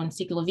just in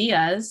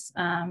ciclovias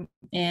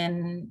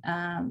in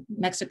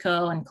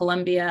Mexico and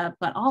Colombia,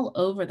 but all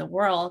over the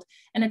world.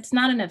 And it's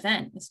not an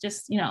event, it's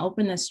just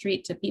open the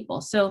street to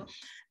people. So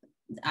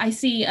I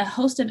see a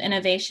host of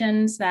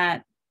innovations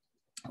that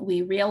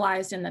we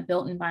realized in the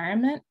built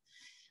environment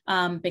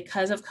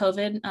because of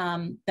COVID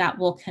that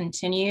will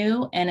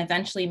continue and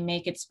eventually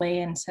make its way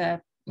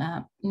into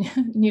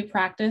new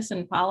practice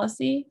and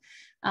policy.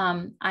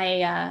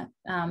 I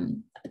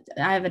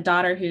have a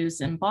daughter who's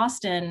in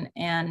Boston,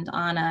 and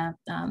on a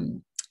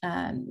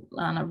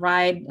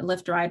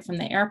Lyft ride from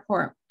the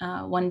airport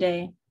one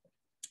day,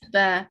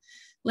 the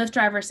Lyft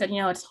driver said,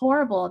 it's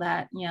horrible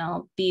that,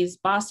 these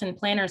Boston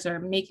planners are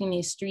making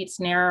these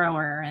streets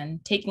narrower and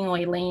taking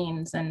away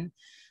lanes and,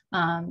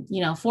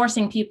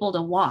 forcing people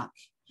to walk.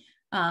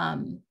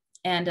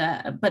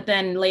 But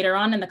then later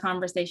on in the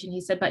conversation, he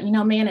said, but,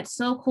 man, it's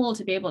so cool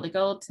to be able to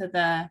go to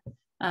the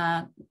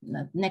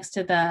next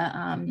to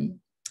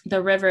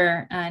the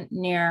river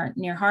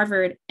near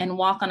Harvard and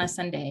walk on a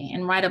Sunday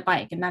and ride a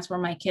bike. And that's where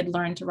my kid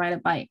learned to ride a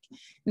bike.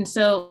 And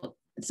so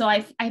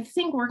I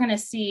think we're going to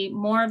see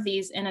more of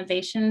these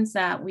innovations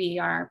that we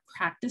are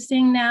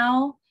practicing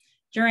now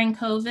during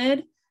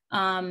COVID,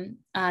 kind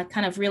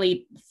of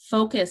really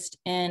focused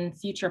in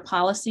future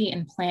policy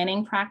and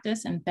planning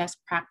practice and best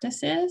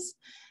practices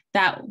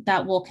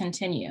that will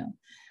continue.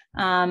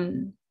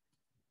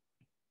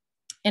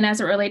 And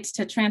as it relates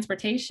to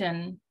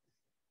transportation,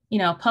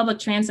 public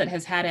transit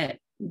has had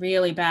it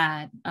really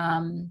bad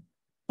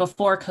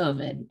before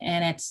COVID,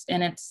 and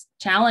it's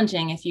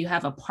challenging if you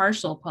have a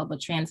partial public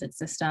transit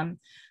system.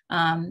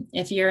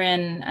 If you're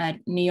in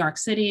New York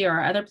City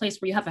or other place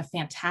where you have a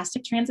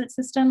fantastic transit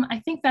system, I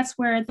think that's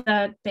where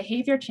the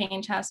behavior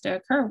change has to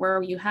occur,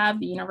 where you have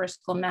the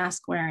universal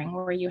mask wearing,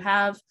 where you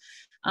have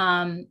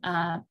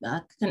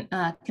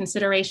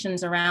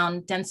considerations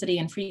around density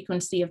and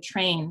frequency of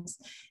trains.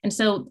 And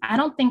so I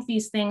don't think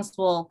these things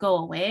will go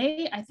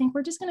away. I think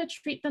we're just going to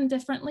treat them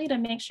differently to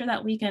make sure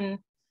that we can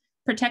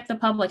protect the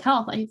public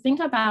health. I think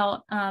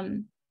about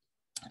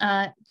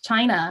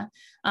China,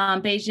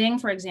 Beijing,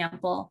 for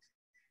example.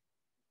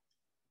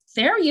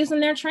 They're using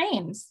their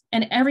trains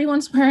and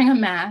everyone's wearing a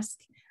mask,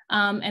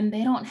 and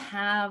they don't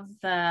have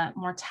the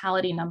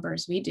mortality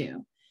numbers we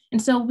do.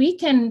 And so we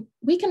can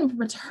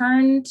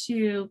return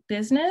to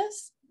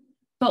business,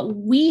 but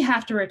we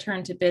have to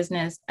return to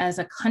business as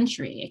a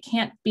country. It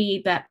can't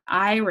be that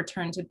I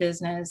return to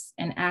business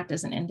and act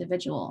as an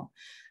individual.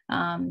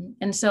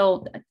 And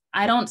so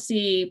I don't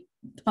see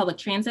public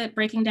transit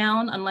breaking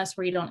down unless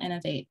we don't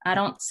innovate. I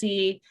don't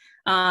see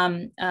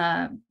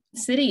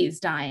cities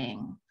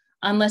dying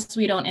unless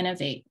we don't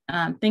innovate.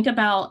 Think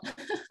about,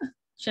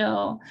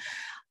 Joe,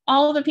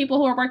 all of the people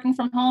who are working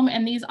from home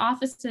and these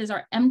offices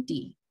are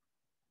empty.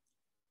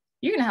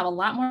 You're gonna have a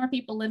lot more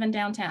people living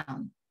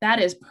downtown. That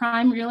is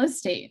prime real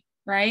estate,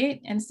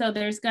 right? And so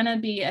there's gonna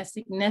be a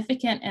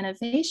significant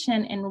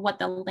innovation in what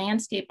the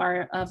landscape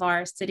of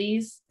our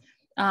cities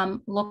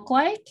look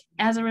like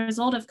as a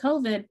result of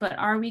COVID, but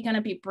are we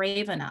gonna be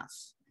brave enough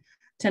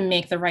to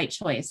make the right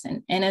choice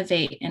and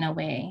innovate in a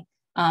way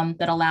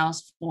that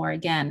allows for,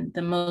 again,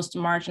 the most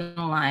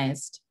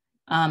marginalized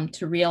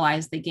to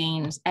realize the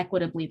gains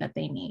equitably that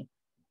they need?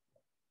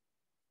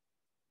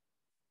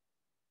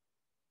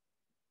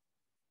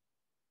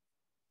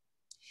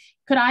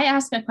 Could I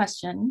ask a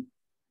question?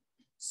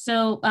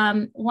 So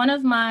one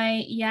of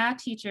my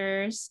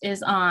teachers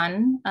is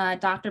on,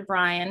 Dr.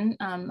 Bryan.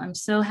 I'm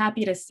so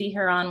happy to see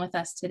her on with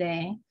us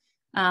today.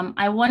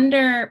 I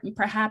wonder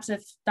perhaps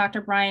if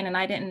Dr. Bryan, and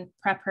I didn't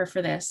prep her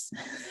for this,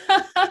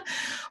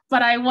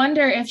 but I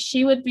wonder if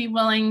she would be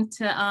willing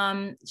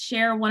to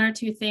share one or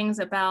two things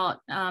about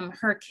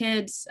her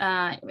kids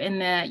in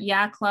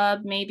the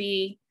Club,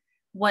 maybe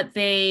what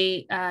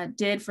they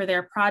did for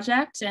their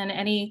project and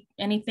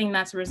anything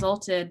that's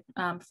resulted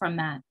from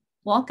that.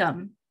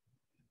 Welcome.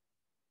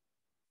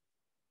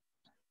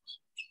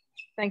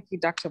 Thank you,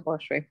 Dr.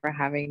 Botchwey, for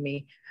having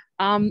me.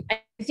 I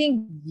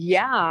think,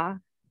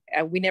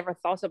 we never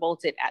thought about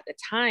it at the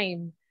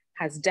time,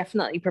 has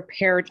definitely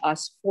prepared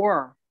us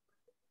for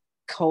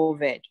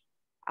COVID,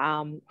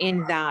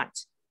 in that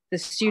the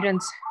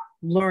students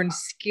learned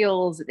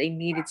skills that they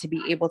needed to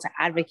be able to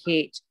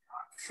advocate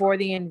for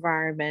the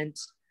environment,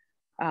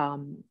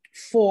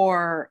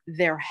 for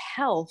their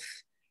health,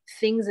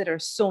 things that are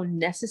so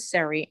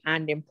necessary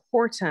and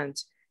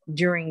important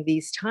during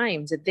these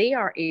times, that they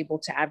are able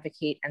to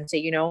advocate and say,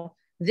 you know,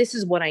 this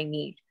is what I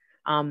need.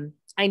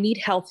 I need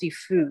healthy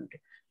food.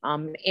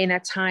 In a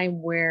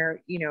time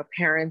where, you know,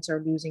 parents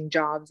are losing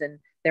jobs and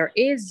there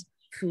is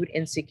food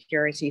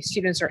insecurity,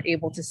 students are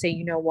able to say,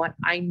 you know what,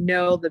 I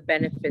know the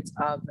benefits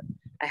of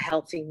a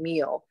healthy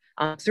meal.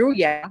 Through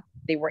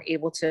they were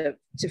able to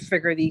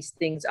figure these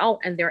things out,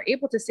 and they're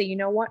able to say, you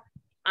know what,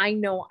 I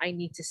know I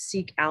need to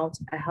seek out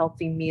a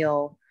healthy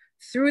meal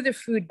through the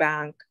food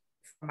bank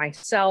for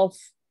myself,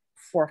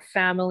 for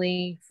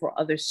family, for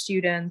other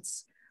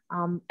students,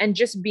 and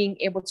just being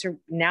able to,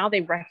 now they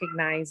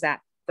recognize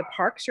that the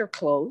parks are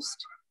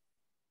closed,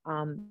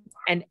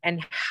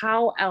 and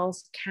how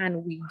else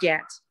can we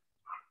get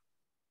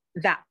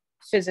that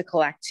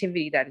physical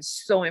activity that is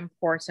so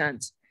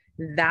important,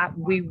 that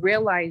we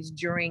realized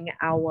during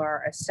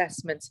our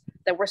assessments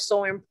that were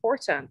so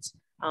important.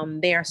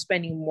 They are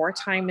spending more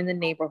time in the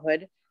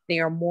neighborhood. They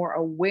are more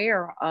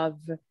aware of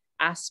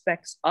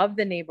aspects of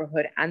the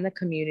neighborhood and the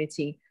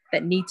community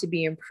that need to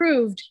be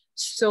improved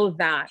so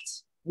that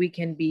we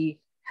can be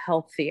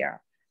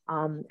healthier.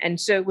 And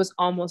so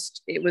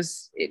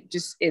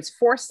it's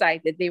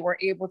foresight that they were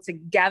able to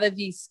gather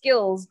these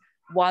skills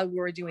while we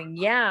were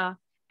doing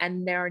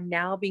and they're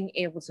now being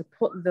able to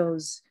put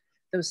those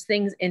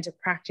things into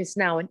practice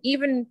now. And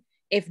even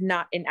if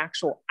not in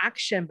actual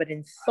action, but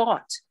in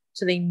thought,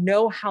 so they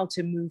know how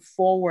to move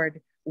forward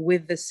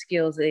with the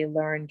skills they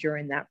learned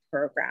during that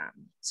program.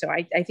 So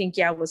I think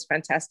it was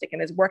fantastic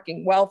and is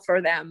working well for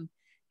them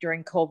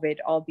during COVID,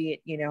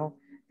 albeit, you know,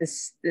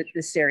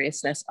 the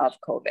seriousness of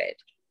COVID.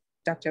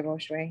 Dr.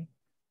 Botchwey.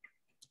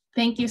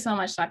 Thank you so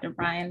much, Dr.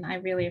 Bryan. I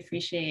really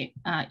appreciate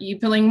you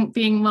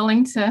being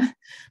willing to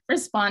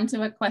respond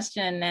to a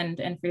question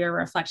and for your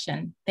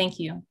reflection. Thank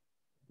you.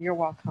 You're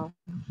welcome.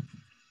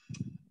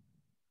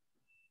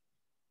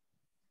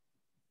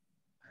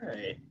 All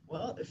right,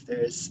 well,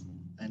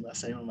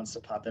 unless anyone wants to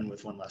pop in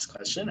with one last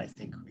question, I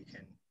think we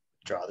can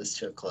draw this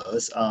to a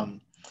close.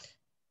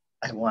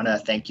 I want to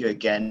thank you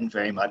again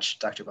very much,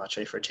 Dr.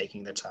 Botchwey, for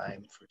taking the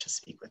time to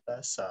speak with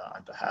us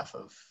on behalf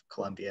of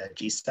Columbia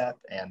GSTEP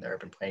and the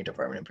Urban Planning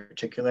Department in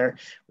particular.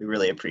 We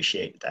really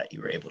appreciate that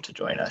you were able to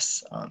join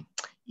us,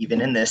 even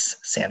in this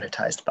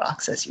sanitized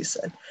box, as you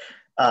said.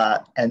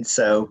 And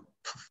so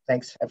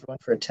thanks everyone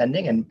for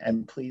attending,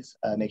 and please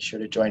make sure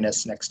to join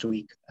us next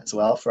week as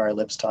well for our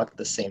LIPS talk at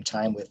the same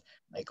time with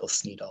Michael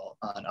Sneedall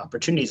on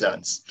Opportunity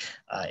Zones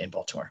in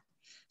Baltimore.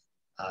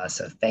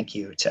 So thank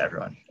you to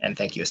everyone, and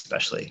thank you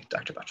especially,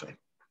 Dr. Botchwey.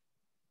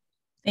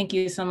 Thank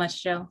you so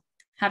much, Joe.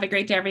 Have a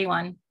great day,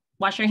 everyone.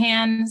 Wash your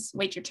hands,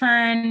 wait your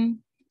turn,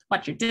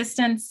 watch your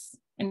distance,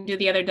 and do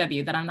the other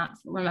W that I'm not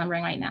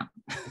remembering right now.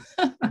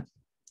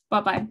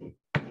 Bye-bye.